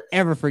 Don't you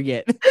ever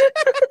forget.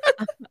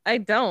 I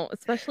don't,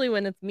 especially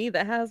when it's me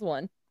that has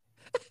one.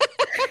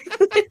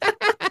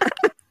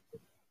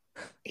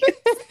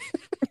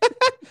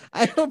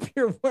 I hope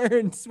you're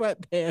wearing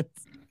sweatpants.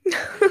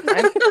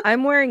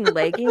 I'm wearing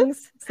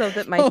leggings so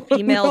that my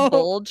female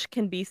bulge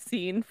can be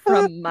seen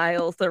from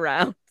miles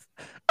around.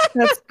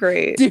 That's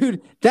great.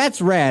 Dude,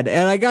 that's rad.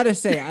 And I gotta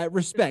say, I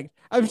respect.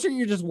 I'm sure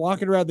you're just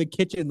walking around the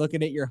kitchen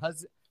looking at your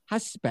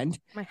husband,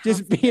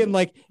 just being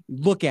like,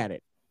 look at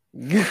it.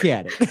 Look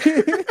at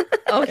it.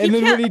 Oh, and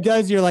then when he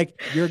does, you're like,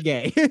 you're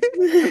gay.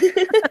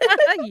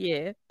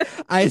 Yeah.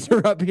 Eyes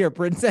are up here,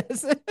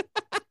 princess.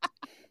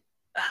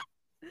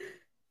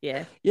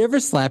 Yeah. You ever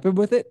slap him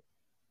with it?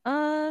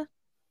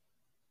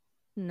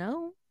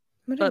 No.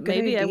 But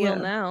maybe I will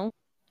now.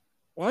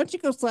 Why don't you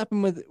go slap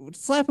him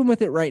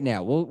with it right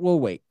now? We'll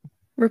wait.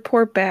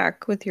 Report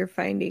back with your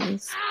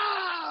findings.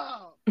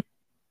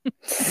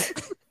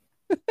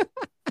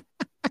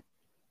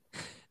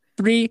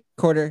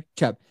 3/4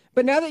 chub.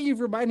 But now that you've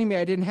reminded me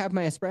I didn't have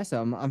my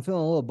espresso, I'm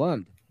feeling a little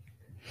bummed.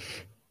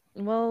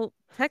 Well,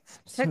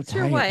 text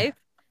your wife.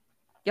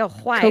 Your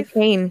wife.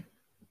 Cocaine.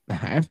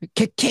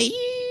 Cocaine.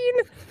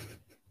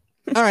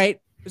 All right.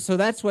 So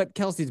that's what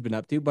Kelsey's been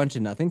up to. Bunch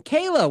of nothing.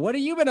 Kayla, what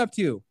have you been up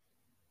to?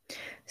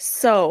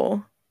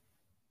 So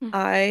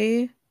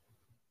I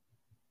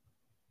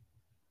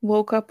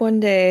woke up one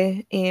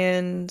day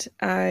and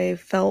I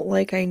felt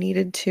like I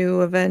needed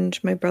to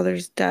avenge my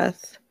brother's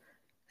death.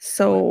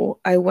 So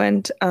I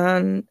went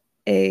on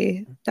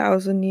a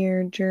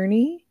 1,000-year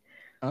journey.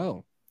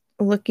 Oh.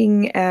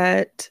 Looking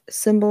at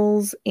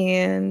symbols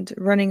and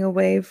running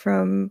away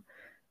from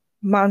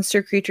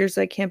monster creatures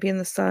that can't be in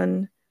the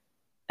sun.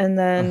 And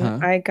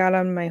then I got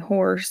on my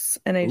horse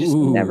and I just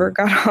never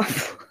got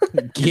off.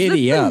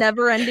 Giddy up.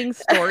 Never-ending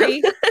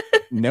story.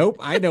 Nope.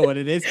 I know what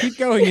it is. Keep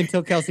going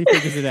until Kelsey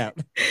figures it out.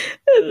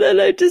 And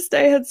then I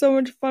had so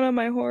much fun on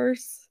my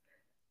horse.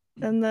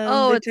 And then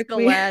it's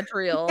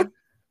Galadriel.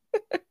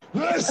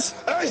 This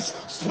is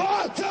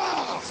Sparta!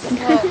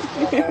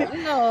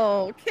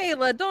 No,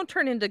 Kayla, don't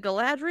turn into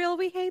Galadriel.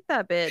 We hate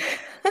that bitch.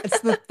 It's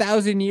the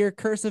 1,000-year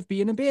curse of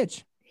being a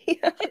bitch.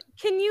 Yeah.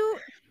 Can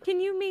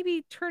you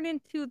maybe turn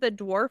into the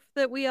dwarf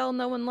that we all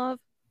know and love?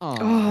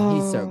 Oh,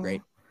 he's so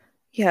great.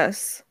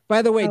 Yes.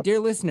 By the way, dear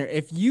listener,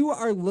 if you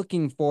are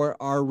looking for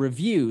our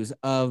reviews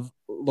of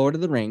Lord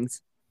of the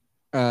Rings,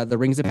 The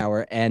Rings of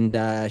Power,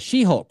 and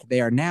She-Hulk,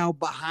 they are now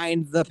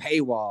behind the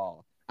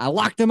paywall. I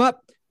locked them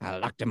up. I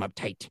locked them up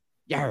tight.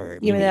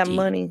 Yarr, give me that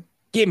money.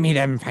 Give me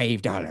them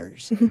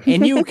 $5,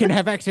 and you can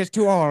have access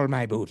to all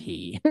my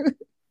booty.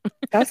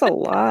 That's a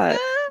lot.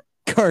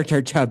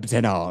 Carter chubs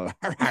and all.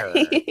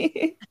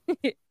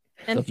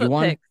 And so if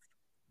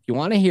you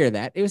want to hear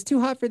that, it was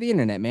too hot for the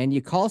internet, man.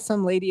 You call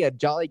some lady a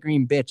jolly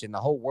green bitch and the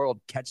whole world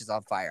catches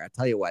on fire. I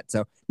tell you what.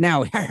 So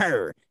now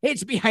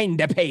it's behind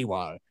the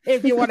paywall.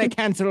 If you want to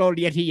cancel old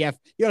Yeti F,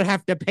 you'll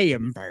have to pay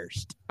him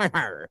first.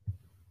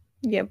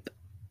 Yep.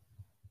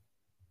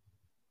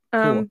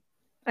 Cool.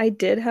 I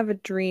did have a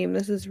dream.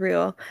 This is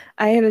real.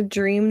 I had a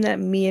dream that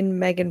me and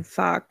Megan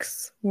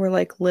Fox were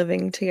like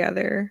living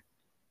together.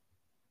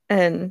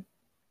 And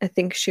I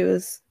think she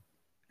was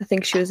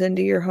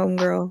into your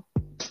homegirl.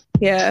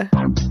 Yeah.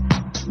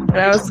 And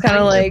I was kind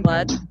of like,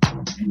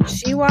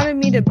 she wanted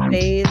me to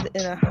bathe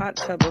in a hot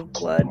tub of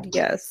blood.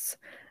 Yes.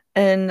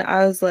 And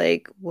I was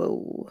like,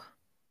 whoa,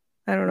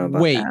 I don't know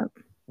about that.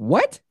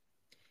 What?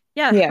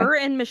 Yeah, her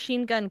and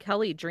Machine Gun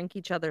Kelly drink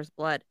each other's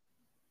blood.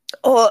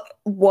 Oh,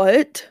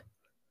 what?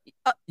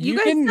 You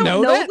guys didn't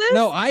know that? This?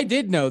 No, I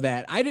did know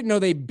that. I didn't know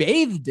they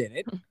bathed in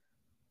it.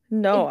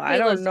 No, I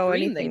don't know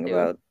anything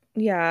about.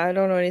 Yeah, I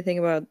don't know anything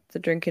about the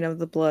drinking of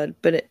the blood.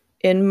 But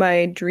in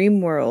my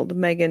dream world,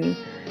 Megan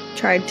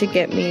tried to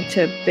get me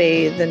to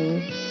bathe in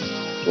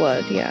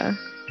blood. Yeah,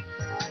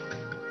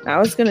 I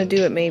was gonna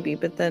do it maybe,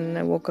 but then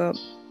I woke up.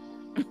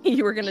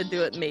 You were gonna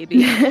do it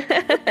maybe.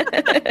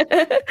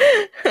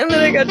 And then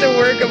I got to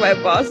work and my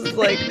boss was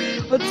like,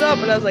 what's up?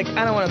 And I was like,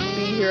 I don't want to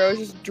be here. I was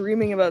just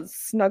dreaming about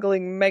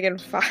snuggling Megan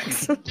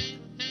Fox.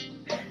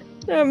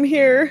 I'm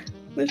here.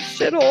 This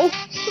shithole.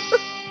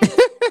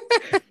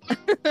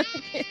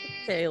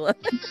 Kayla.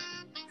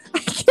 I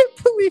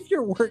can't believe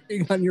you're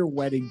working on your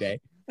wedding day.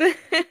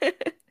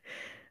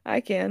 I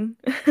can.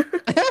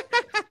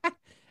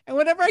 And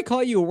whenever I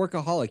call you a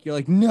workaholic, you're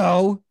like,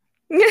 no.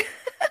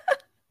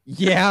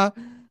 Yeah.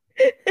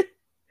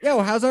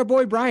 Yo, how's our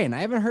boy Brian? I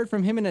haven't heard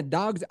from him in a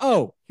dog's.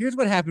 Oh, here's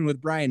what happened with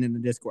Brian in the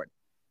Discord.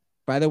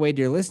 By the way,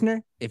 dear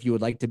listener, if you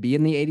would like to be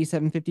in the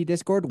 8750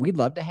 Discord, we'd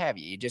love to have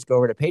you. You just go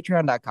over to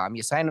patreon.com,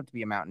 you sign up to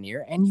be a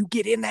Mountaineer, and you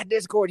get in that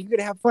Discord. You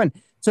could have fun.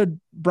 So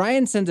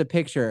Brian sends a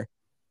picture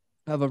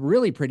of a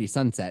really pretty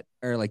sunset,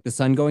 or like the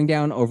sun going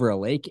down over a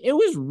lake. It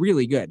was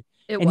really good.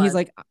 He's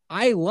like,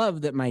 I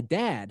love that my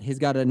dad has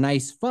got a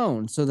nice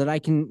phone so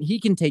that he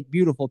can take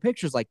beautiful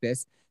pictures like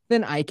this.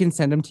 Then I can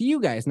send them to you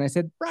guys. And I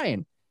said,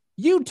 Brian,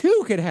 you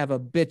too could have a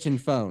bitchin'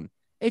 phone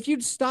if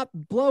you'd stop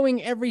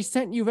blowing every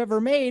cent you've ever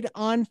made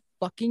on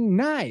fucking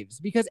knives,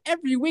 because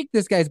every week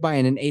this guy's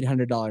buying an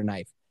 $800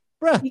 knife.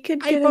 Bruh, you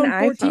could get an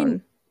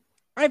iPhone.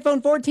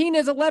 iPhone 14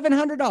 is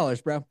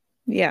 $1,100, bro.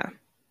 Yeah.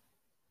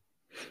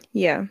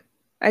 Yeah.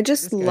 I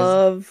just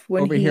love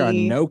when over here on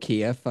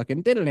Nokia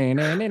fucking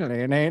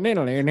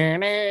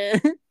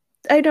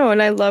I know,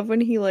 and I love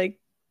when he like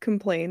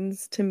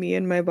complains to me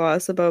and my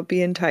boss about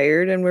being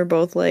tired, and we're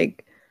both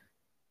like,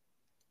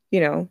 you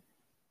know,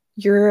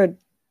 you're a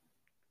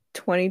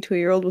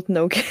 22-year-old with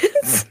no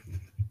kids.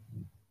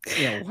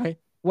 Yeah, why?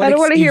 I don't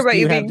want to hear about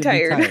you being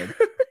tired.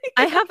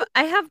 I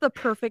have the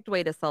perfect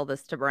way to sell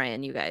this to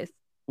Brian, you guys.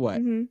 What?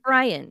 Mm-hmm.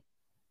 Brian,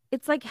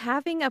 it's like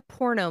having a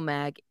porno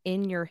mag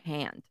in your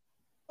hand.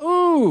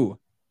 Ooh.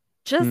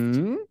 Just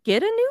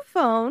get a new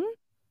phone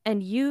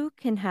and you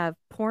can have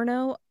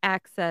porno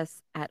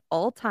access at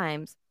all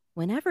times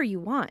whenever you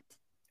want.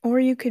 Or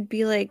you could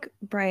be like,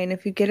 Brian,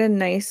 if you get a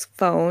nice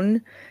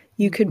phone,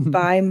 you could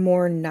buy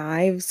more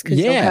knives because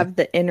you'll have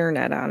the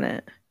internet on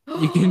it.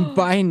 You can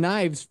buy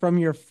knives from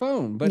your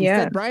phone. But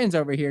instead, Brian's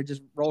over here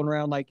just rolling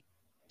around like...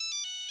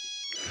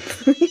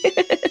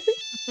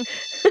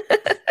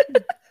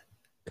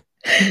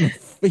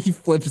 He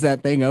flips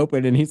that thing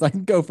open and he's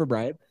like, go for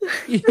Brian.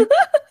 He's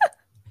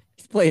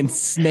playing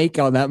Snake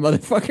on that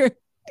motherfucker.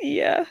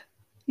 Yeah.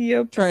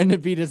 Yep. Trying to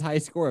beat his high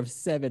score of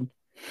 7.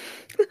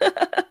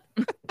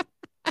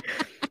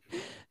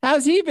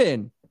 How's he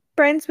been?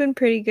 Brian's been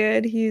pretty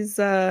good. He's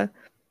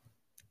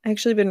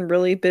actually been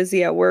really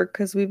busy at work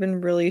because we've been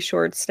really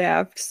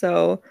short-staffed.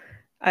 So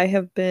I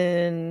have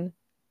been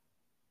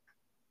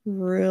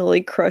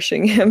really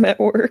crushing him at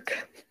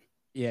work.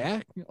 Yeah?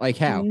 Like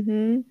how?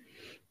 Mm-hmm.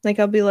 Like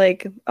I'll be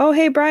like, oh,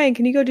 hey, Brian,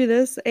 can you go do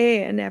this?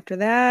 Hey, and after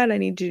that, I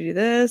need you to do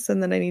this.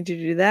 And then I need you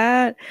to do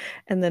that.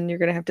 And then you're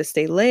going to have to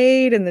stay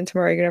late. And then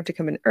tomorrow you're going to have to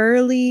come in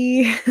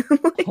early.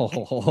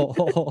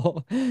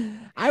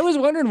 I was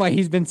wondering why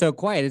he's been so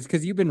quiet. It's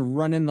because you've been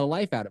running the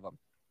life out of him.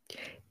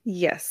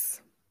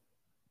 Yes.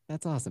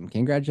 That's awesome.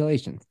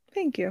 Congratulations.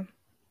 Thank you.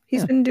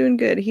 He's been doing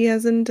good. He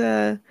hasn't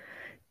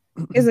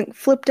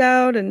flipped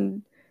out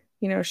and,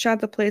 shot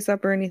the place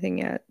up or anything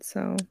yet.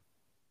 So.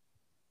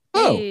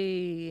 Oh.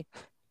 Hey.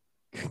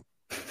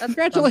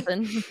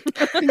 Congratulations.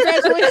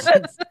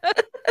 Congratulations.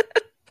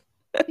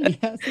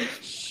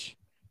 Yes.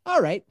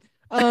 All right.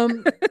 We're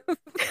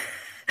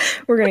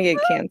going to get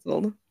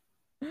canceled.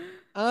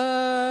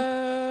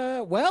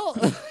 Well.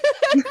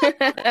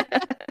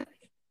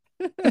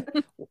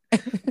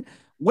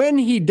 When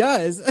he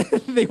does,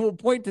 they will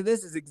point to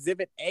this as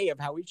Exhibit A of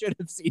how we should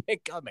have seen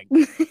it coming.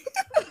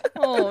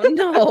 Oh,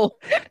 no.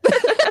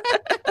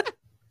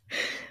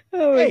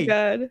 Oh, my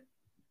God.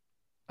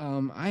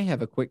 I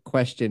have a quick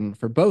question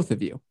for both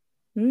of you.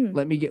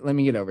 Let me get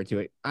over to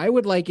it. I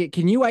would like it.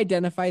 Can you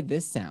identify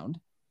this sound?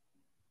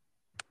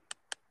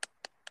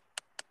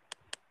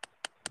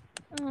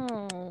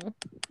 Oh.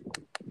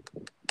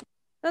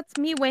 That's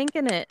me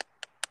wanking it.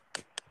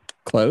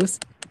 Close.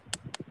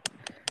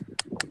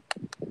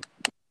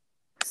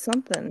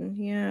 Something.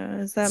 Yeah.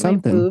 Is that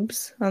Something. my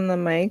boobs on the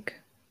mic?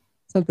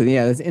 Something.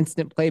 Yeah, there's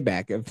instant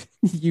playback of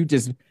you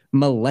just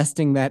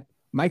molesting that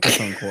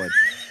microphone cord.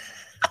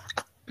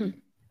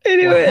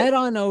 Head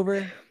on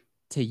over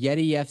to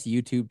Yeti F's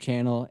YouTube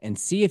channel and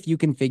see if you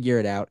can figure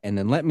it out. And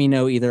then let me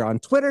know either on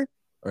Twitter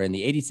or in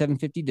the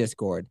 8750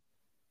 Discord.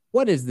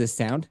 What is this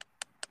sound?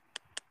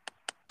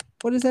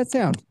 What is that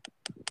sound?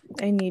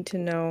 I need to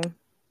know.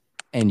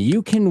 And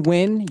you can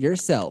win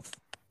yourself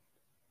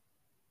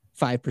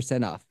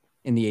 5% off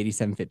in the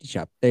 8750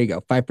 shop. There you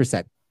go.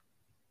 5%.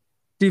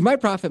 Dude, my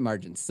profit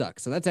margins suck.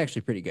 So that's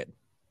actually pretty good.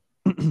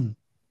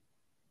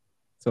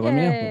 So let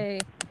me know.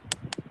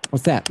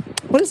 What's that?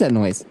 What is that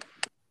noise?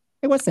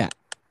 Hey, what's that?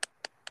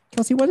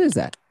 Kelsey, what is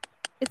that?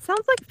 It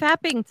sounds like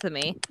fapping to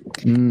me.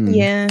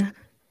 Yeah.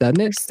 Doesn't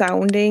it? Or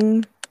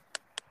sounding.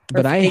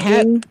 But I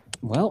had,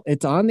 well,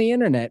 it's on the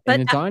internet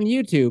and it's on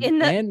YouTube. In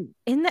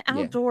the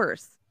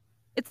outdoors. Yeah.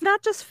 It's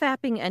not just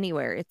fapping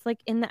anywhere. It's like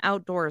in the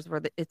outdoors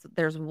where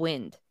there's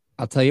wind.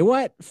 I'll tell you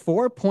what,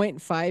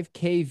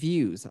 4.5K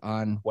views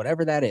on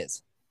whatever that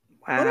is.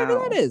 Wow. Whatever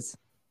that is.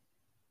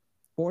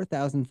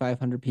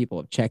 4,500 people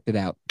have checked it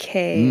out.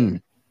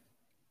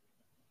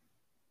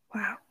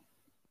 Wow.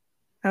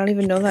 I don't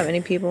even know that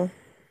many people.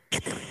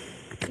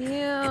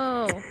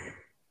 Ew.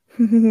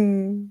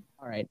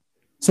 All right.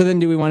 So then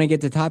do we want to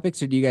get to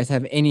topics or do you guys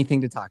have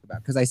anything to talk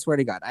about? Because I swear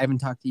to God, I haven't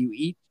talked to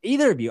you,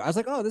 either of you. I was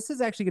like, oh, this is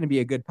actually going to be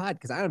a good pod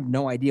because I have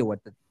no idea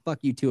what the fuck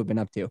you two have been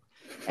up to.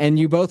 And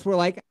you both were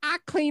like, I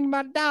cleaned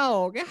my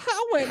dog.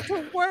 I went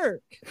to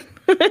work.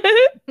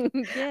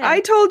 Yeah. I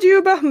told you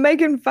about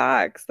Megan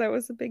Fox. That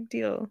was a big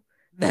deal.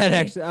 That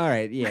actually, all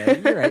right. Yeah,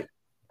 you're right.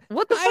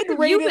 What the fuck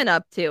have you been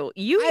up to?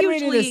 You I'd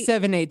usually rate it a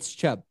 7/8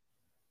 chub.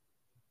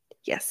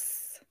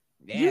 Yes.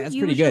 Yeah, that's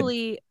pretty good.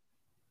 Usually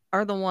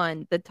are the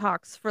one that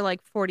talks for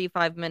like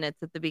 45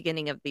 minutes at the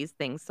beginning of these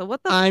things. So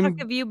what the fuck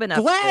have you been up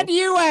to? Glad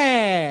you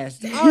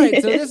asked. All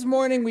right, so this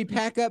morning we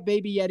pack up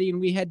Baby Yeti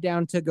and we head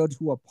down to go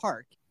to a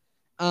park.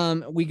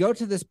 We go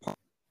to this park,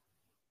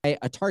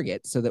 a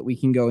Target, so that we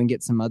can go and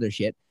get some other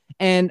shit.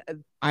 And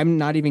I'm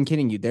not even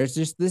kidding you. There's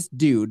just this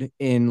dude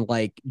in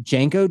like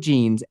Janko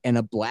jeans and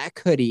a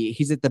black hoodie.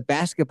 He's at the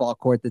basketball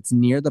court that's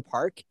near the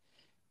park.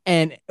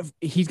 And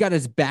he's got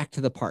his back to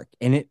the park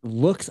and it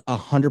looks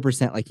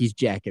 100% like he's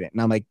jacking it.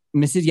 And I'm like,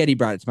 Mrs. Yeti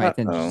brought it to my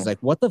attention. She's like,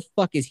 what the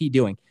fuck is he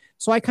doing?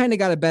 So I kind of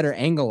got a better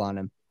angle on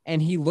him and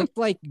he looked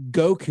like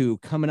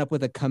Goku coming up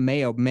with a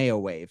Kamehameha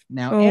wave.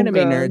 Now, anime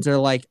nerds are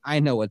like, I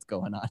know what's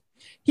going on.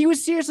 He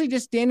was seriously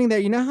just standing there.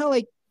 You know how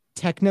like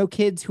techno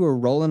kids who are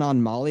rolling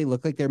on Molly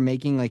look like they're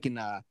making like an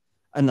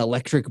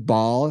electric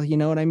ball, you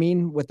know what I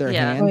mean? With their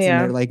hands and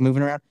they're like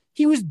moving around.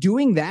 He was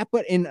doing that,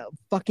 but in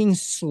fucking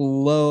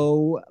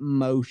slow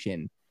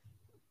motion.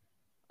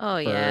 Oh,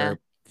 yeah.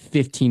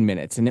 15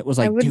 minutes. And it was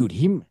like,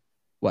 dude,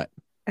 what?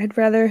 I'd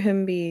rather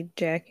him be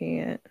jacking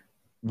it.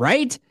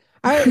 Right?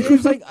 It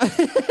was like...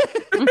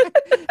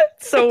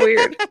 so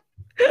weird.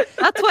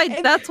 That's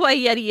why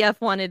Yeti F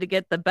wanted to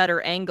get the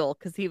better angle,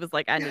 because he was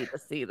like, I need to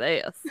see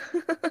this.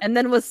 And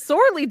then was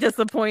sorely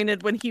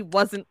disappointed when he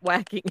wasn't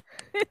whacking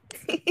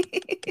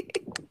it.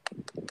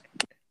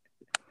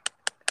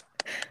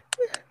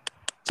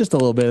 Just a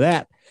little bit of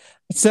that.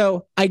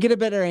 So I get a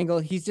better angle.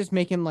 He's just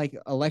making like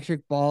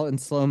electric ball in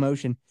slow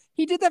motion.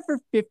 He did that for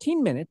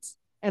 15 minutes.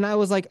 And I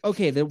was like,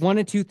 okay, the one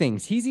of two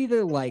things. He's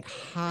either like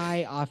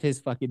high off his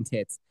fucking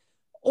tits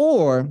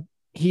or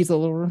he's a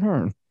little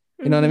return.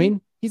 You know what I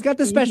mean? He's got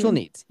the special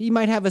needs. He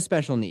might have a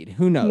special need.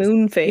 Who knows?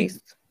 Moon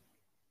face.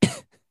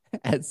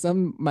 As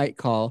some might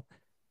call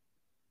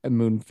a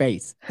moon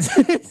face.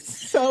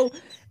 So,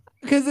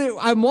 because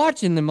I'm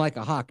watching them like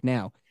a hawk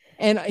now.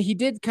 And he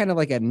did kind of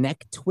like a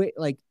neck tweak,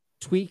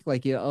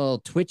 like a little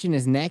twitch in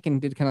his neck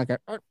and did kind of like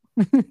a,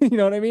 you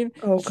know what I mean?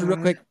 Oh, just real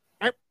quick,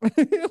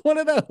 one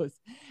of those.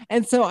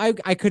 And so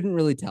I couldn't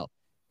really tell.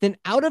 Then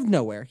out of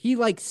nowhere, he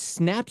like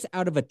snaps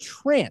out of a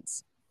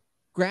trance,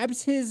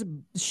 grabs his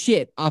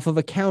shit off of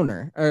a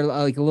counter or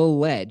like a little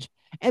ledge,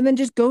 and then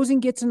just goes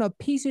and gets in a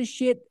piece of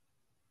shit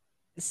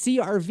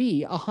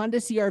CRV, a Honda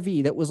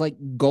CRV that was like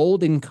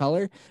gold in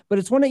color, but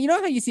it's one of, you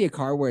know how you see a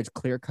car where its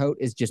clear coat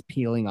is just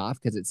peeling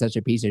off because it's such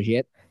a piece of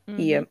shit?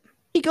 Yep.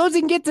 He goes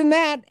and gets in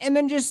that and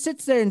then just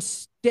sits there and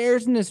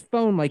stares in his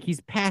phone like he's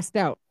passed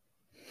out.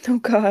 Oh,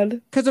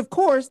 God. Because, of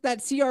course, that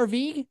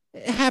CRV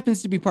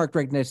happens to be parked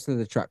right next to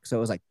the truck. So it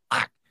was like,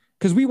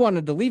 because we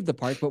wanted to leave the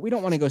park, but we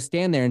don't want to go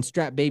stand there and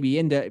strap Baby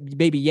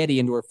Yeti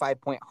into her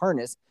 5-point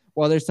harness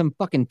while there's some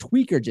fucking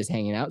tweaker just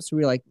hanging out. So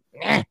we were like,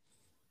 nah.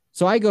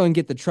 So I go and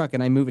get the truck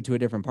and I move it to a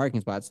different parking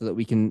spot so that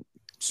we can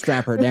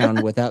strap her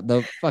down without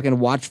the fucking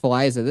watchful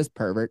eyes of this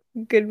pervert.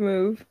 Good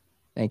move.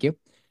 Thank you.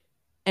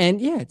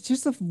 And yeah, it's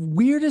just the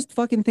weirdest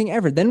fucking thing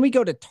ever. Then we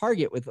go to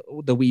Target with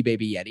the wee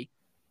Baby Yeti.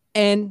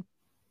 And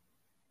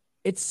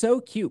it's so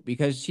cute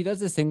because she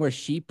does this thing where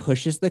she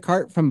pushes the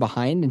cart from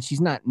behind and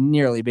she's not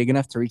nearly big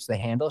enough to reach the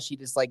handle. She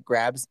just like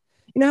grabs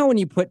You know how when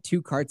you put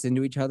two carts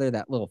into each other,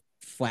 that little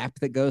flap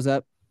that goes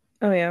up?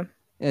 Oh, yeah.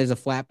 There's a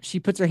flap. She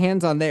puts her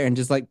hands on there and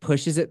just like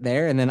pushes it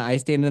there. And then I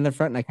stand in the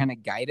front and I kind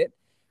of guide it.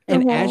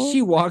 And as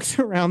she walks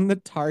around the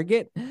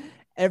target,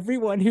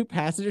 everyone who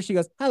passes her, she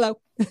goes, hello.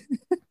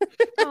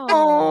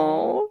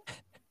 Oh,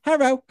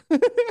 hello.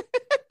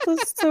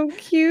 that's so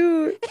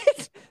cute.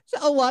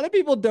 A lot of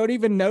people don't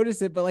even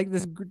notice it, but like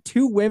this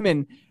two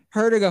women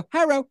heard her go,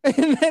 hello.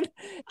 And then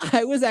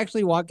I was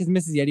actually walking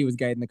because Mrs. Yeti was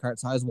guiding the cart.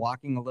 So I was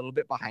walking a little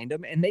bit behind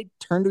them and they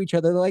turned to each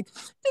other. They're like,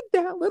 did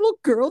that little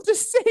girl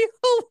just say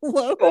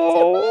hello to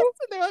us?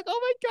 And they're like,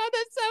 oh my God,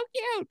 that's so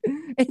cute.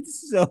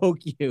 It's so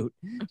cute.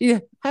 Yeah,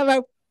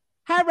 hello.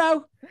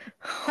 Hello.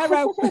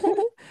 Hello.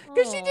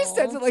 Because she just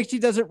says it like she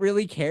doesn't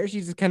really care.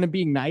 She's just kind of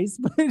being nice.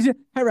 But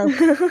hello.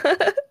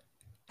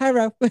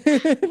 Hello.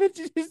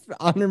 She's just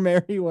on her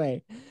merry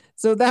way.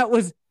 So that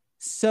was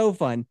so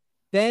fun.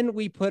 Then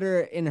we put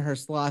her in her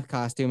sloth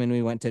costume and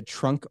we went to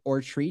Trunk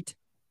or Treat.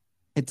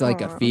 It's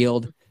like a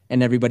field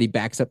and everybody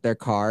backs up their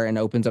car and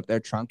opens up their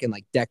trunk and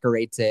like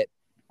decorates it.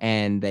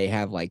 And they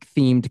have like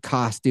themed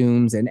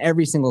costumes and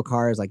every single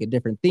car is like a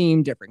different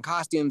theme, different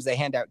costumes. They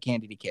hand out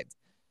candy to kids.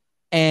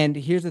 And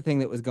here's the thing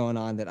that was going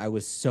on that I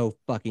was so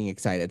fucking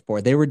excited for.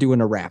 They were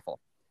doing a raffle.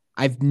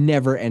 I've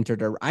never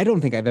entered I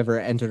don't think I've ever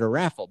entered a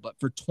raffle, but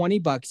for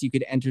 $20, you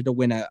could enter to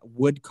win a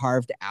wood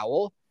carved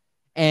owl.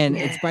 And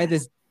it's by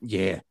this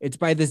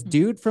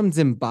dude from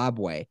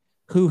Zimbabwe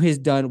who has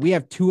done, we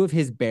have two of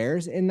his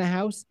bears in the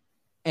house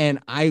and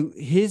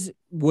his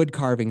wood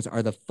carvings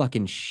are the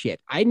fucking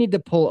shit. I need to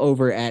pull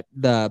over at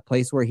the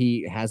place where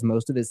he has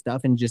most of his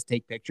stuff and just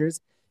take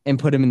pictures and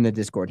put him in the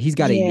Discord. He's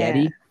got a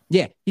Yeti.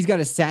 Yeah, he's got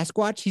a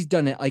Sasquatch. He's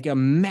done it like a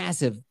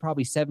massive,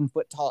 probably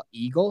 7-foot tall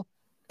eagle.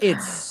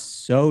 It's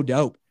so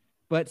dope.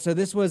 But so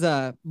this was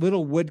a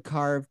little wood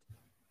carved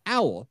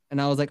owl.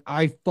 And I was like,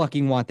 I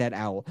fucking want that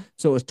owl.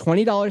 So it was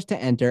 $20 to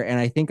enter. And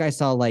I think I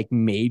saw like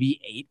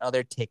maybe 8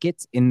 other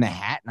tickets in the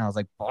hat. And I was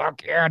like,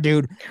 fuck yeah,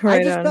 dude.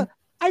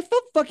 I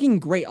felt fucking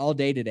great all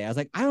day today. I was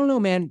like, I don't know,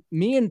 man.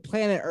 Me and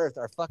Planet Earth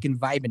are fucking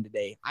vibing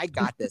today. I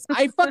got this.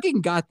 I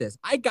fucking got this.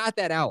 I got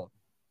that owl.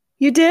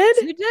 You did?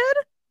 You did?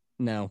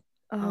 No.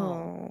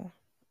 Oh.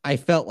 I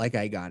felt like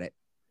I got it.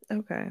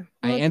 Okay.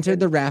 I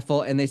entered the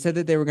raffle and they said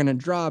that they were going to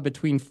draw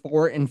between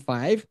 4 and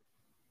 5.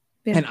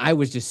 Yeah. And I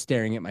was just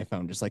staring at my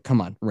phone, just like,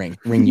 come on, ring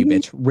you,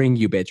 bitch, ring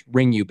you, bitch,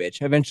 ring you,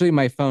 bitch. Eventually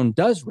my phone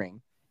does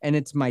ring and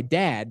it's my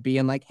dad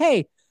being like,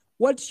 hey,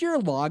 what's your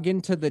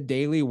login to the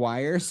Daily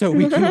Wire so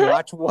we can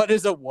watch What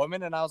is a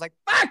Woman? And I was like,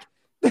 fuck!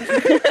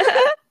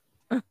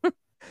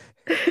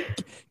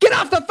 Get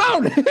off the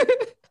phone!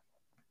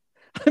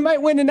 I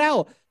might win an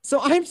owl. So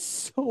I'm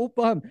so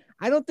bummed.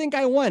 I don't think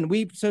I won.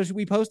 We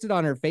posted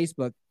on her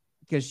Facebook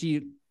because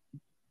she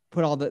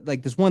put all the,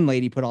 like this one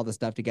lady put all the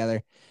stuff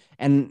together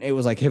and it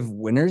was like, have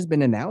winners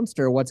been announced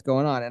or what's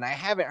going on? And I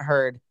haven't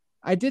heard.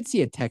 I did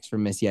see a text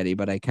from Miss Yeti,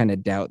 but I kind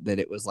of doubt that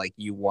it was like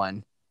you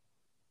won.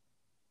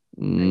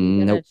 Are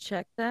you gonna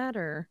check that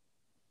or?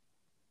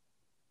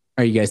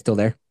 Are you guys still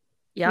there?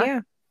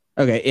 Yeah.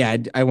 Okay. Yeah.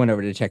 I went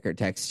over to check her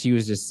text. She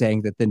was just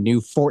saying that the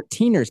new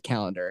 14ers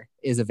calendar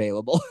is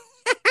available.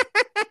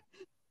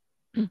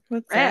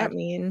 What's that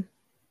mean?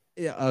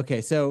 Yeah.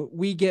 Okay. So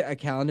we get a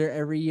calendar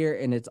every year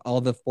and it's all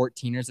the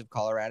 14ers of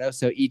Colorado.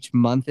 So each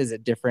month is a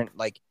different,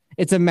 like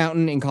it's a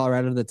mountain in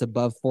Colorado that's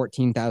above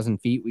 14,000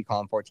 feet. We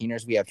call them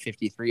 14ers. We have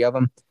 53 of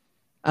them.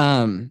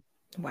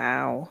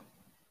 Wow.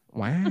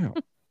 Wow.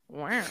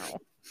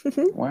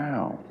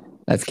 Wow.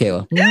 That's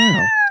Kayla.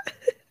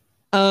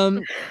 Wow.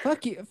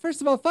 Fuck you.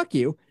 First of all, fuck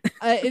you.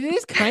 It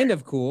is kind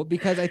of cool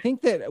because I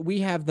think that we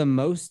have the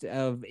most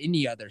of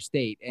any other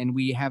state and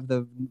we have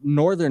the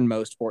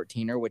northernmost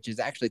 14er, which is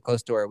actually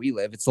close to where we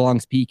live. It's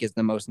Longs Peak is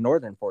the most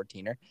northern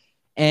 14er.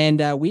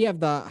 And we have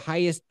the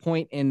highest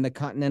point in the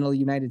continental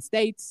United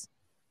States.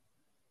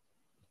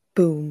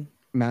 Boom.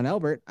 Mount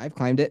Elbert. I've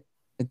climbed it.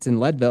 It's in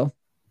Leadville.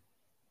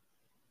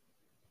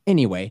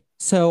 Anyway,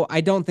 so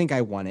I don't think I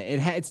won it.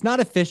 It's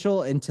not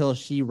official until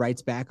she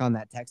writes back on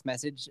that text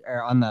message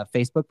or on the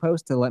Facebook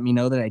post to let me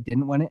know that I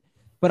didn't win it.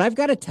 But I've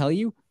got to tell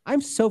you, I'm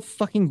so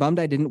fucking bummed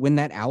I didn't win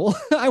that owl.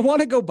 I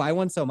want to go buy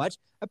one so much.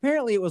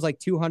 Apparently it was like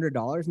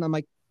 $200 and I'm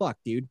like, fuck,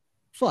 dude.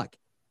 Fuck.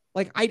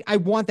 Like I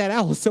want that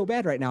owl so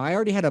bad right now. I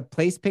already had a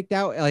place picked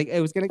out. Like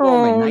it was going to go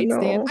on my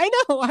nightstand. No. I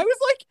know. I was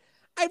like,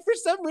 for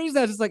some reason,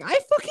 I was just like, I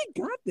fucking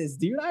got this,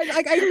 dude. I know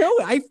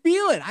it. I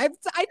feel it. I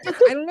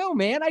don't know,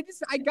 man. I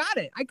got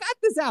it. I got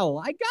this owl.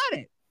 I got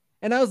it.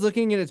 And I was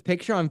looking at its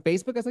picture on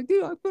Facebook. I was like,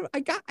 dude, I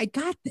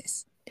got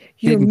this.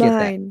 You're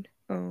mine.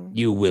 Oh.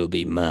 You will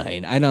be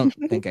mine. I don't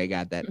think I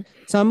got that.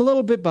 So I'm a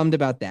little bit bummed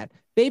about that.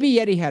 Baby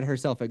Yeti had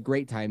herself a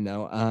great time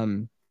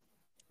though.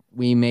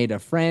 We made a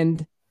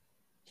friend.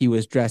 He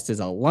was dressed as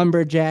a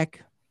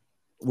lumberjack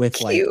with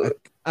like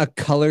a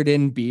colored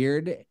in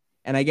beard.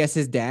 And I guess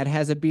his dad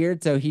has a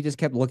beard, so he just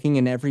kept looking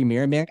in every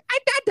mirror and being like, I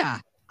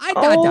dada.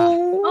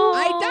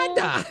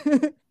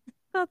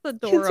 That's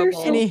adorable. Kids are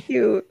so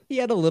cute. He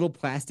had a little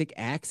plastic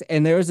axe,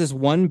 and there was this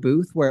one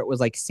booth where it was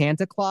like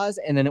Santa Claus,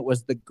 and then it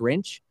was the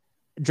Grinch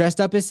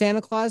dressed up as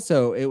Santa Claus.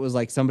 So it was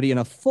like somebody in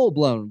a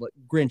full-blown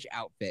Grinch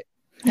outfit,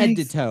 head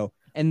to toe.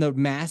 And the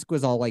mask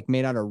was all like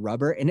made out of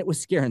rubber, and it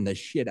was scaring the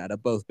shit out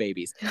of both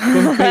babies.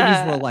 Both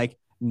babies were like,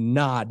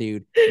 nah,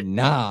 dude,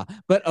 nah.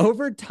 But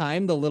over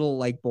time, the little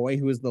like boy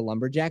who was the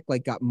lumberjack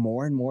like got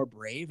more and more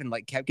brave and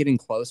like kept getting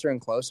closer and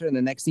closer. And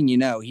the next thing you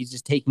know, he's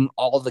just taking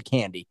all the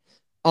candy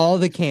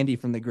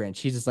from the Grinch.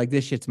 He's just like,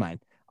 this shit's mine.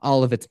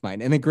 All of it's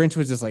mine. And the Grinch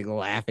was just like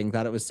laughing,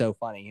 thought it was so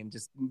funny, and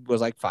just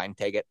was like, fine,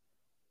 take it.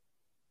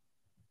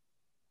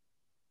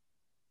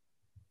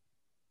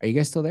 Are you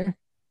guys still there?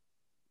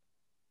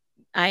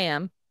 I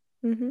am.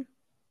 Mm-hmm.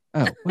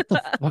 Oh, what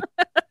the fuck?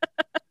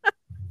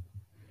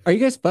 Are you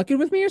guys fucking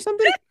with me or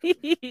something?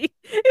 It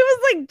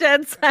was like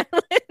dead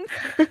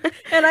silent.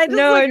 And I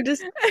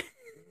just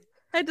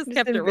I just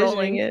kept it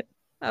rolling. It.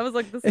 I was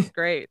like, this is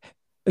great.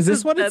 Is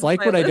this what it's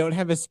like when I don't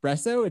have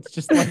espresso? It's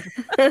just like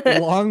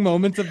long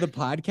moments of the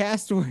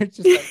podcast where it's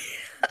just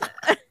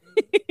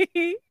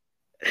like...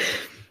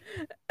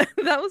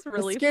 That was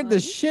really scared fun. the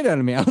shit out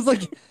of me. I was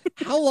like,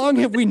 how long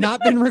have we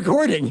not been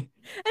recording? And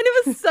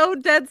it was so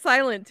dead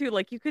silent too.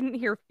 Like you couldn't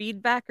hear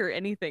feedback or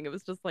anything. It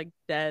was just like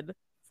dead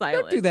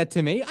silent. Don't do that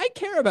to me. I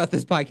care about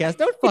this podcast.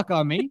 Don't fuck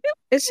on me.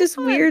 It's just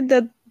weird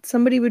that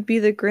somebody would be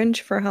the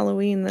Grinch for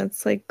Halloween.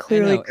 That's like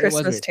clearly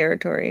Christmas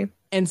territory.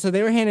 And so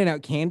they were handing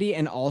out candy,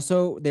 and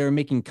also they were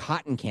making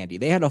cotton candy.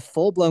 They had a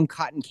full-blown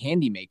cotton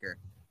candy maker.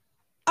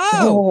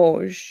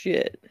 Oh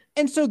shit.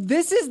 And so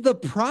this is the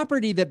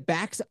property that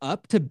backs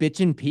up to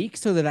Bitchin' Peak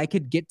so that I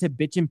could get to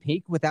Bitchin'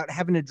 Peak without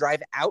having to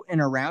drive out and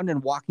around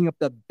and walking up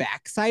the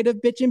backside of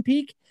Bitchin'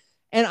 Peak.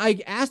 And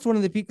I asked one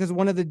of the people, because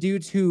one of the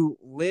dudes who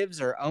lives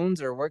or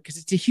owns or works,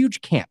 because it's a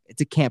huge camp.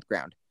 It's a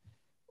campground.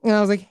 And I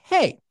was like,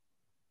 hey,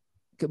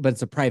 but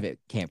it's a private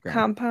campground.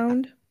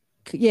 Compound?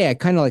 Yeah,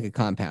 kind of like a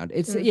compound.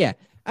 It's, yeah.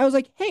 I was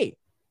like, hey,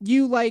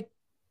 you like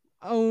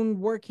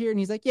own work here? And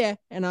he's like, yeah.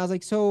 And I was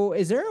like, so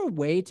is there a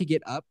way to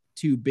get up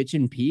to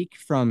Bitchin' Peak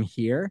from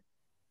here?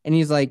 And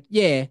he's like,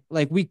 yeah,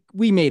 like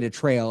we made a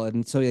trail.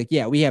 And so like,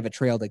 yeah, we have a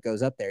trail that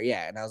goes up there.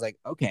 Yeah. And I was like,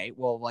 okay,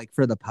 well, like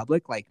for the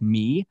public, like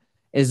me,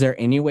 is there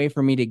any way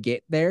for me to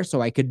get there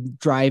so I could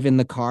drive in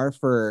the car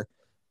for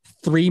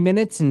 3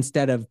 minutes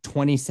instead of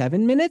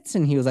 27 minutes?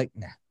 And he was like,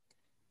 nah.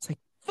 It's like,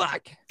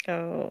 fuck.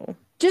 Oh.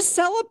 Just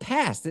sell a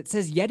pass that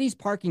says Yeti's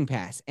parking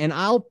pass, and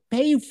I'll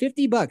pay you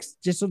 $50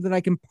 just so that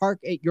I can park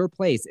at your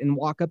place and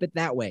walk up it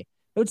that way.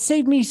 It would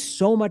save me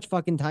so much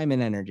fucking time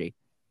and energy.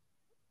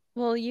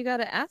 Well, you got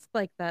to ask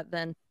like that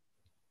then.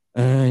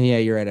 Yeah,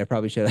 you're right. I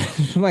probably should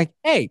have. I'm like,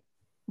 hey,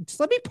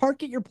 just let me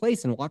park at your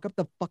place and walk up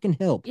the fucking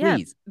hill,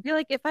 please. Yeah, be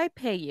like, if I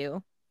pay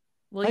you,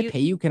 will I pay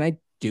you? Can I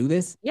do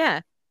this?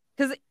 Yeah,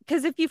 because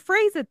if you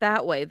phrase it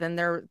that way, then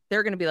they're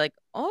going to be like,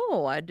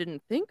 oh, I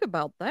didn't think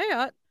about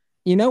that.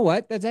 You know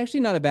what? That's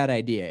actually not a bad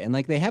idea. And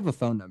like they have a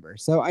phone number,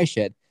 so I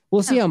should.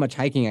 We'll see how much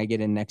hiking I get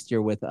in next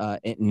year with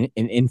an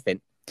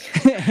infant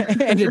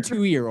and a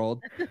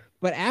 2-year-old.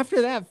 But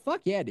after that, fuck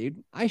yeah,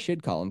 dude. I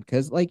should call him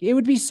because like it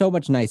would be so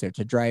much nicer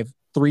to drive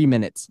 3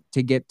 minutes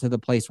to get to the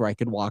place where I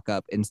could walk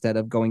up instead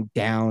of going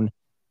down,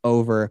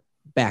 over,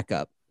 back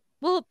up.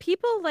 Well,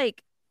 people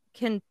like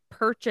can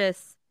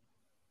purchase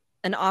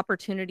an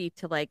opportunity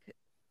to like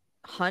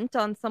hunt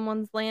on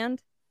someone's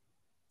land.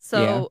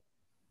 So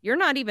you're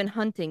not even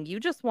hunting. You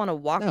just want to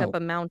walk up a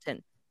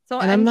mountain. So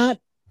I'm not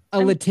a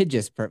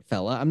litigious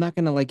fella. I'm not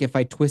going to like, if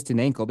I twist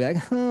an ankle, be like,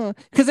 huh.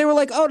 Because they were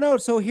like, oh no.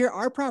 So here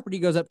our property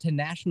goes up to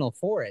National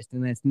Forest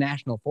and then it's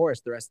National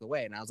Forest the rest of the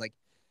way. And I was like,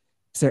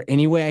 is there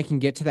any way I can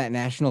get to that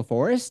National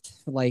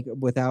Forest? Like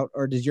without,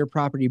 or does your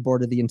property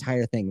border the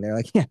entire thing? They're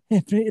like, yeah,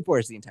 it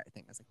borders the entire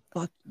thing. I was like,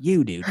 fuck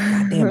you, dude.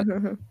 God damn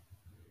it.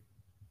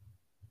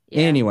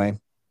 Yeah. Anyway,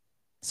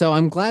 so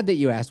I'm glad that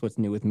you asked what's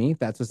new with me.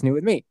 That's what's new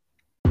with me.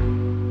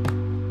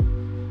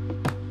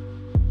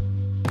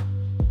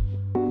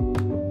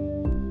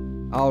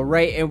 All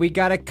right, and we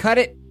gotta cut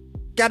it.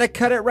 Gotta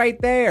cut it right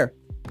there.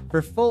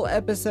 For full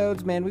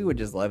episodes, man, we would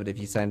just love it if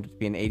you signed up to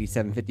be an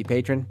 8750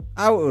 patron.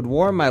 I would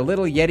warm my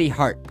little Yeti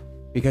heart.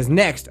 Because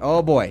next,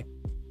 oh boy,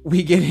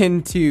 we get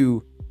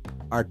into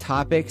our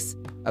topics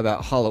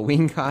about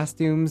Halloween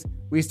costumes.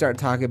 We start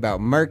talking about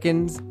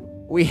merkins.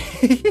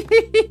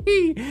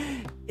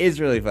 It's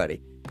really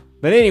funny.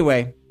 But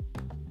anyway,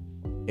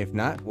 if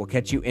not, we'll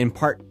catch you in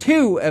part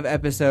 2 of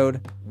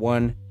episode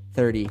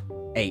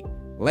 138.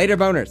 Later,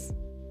 boners.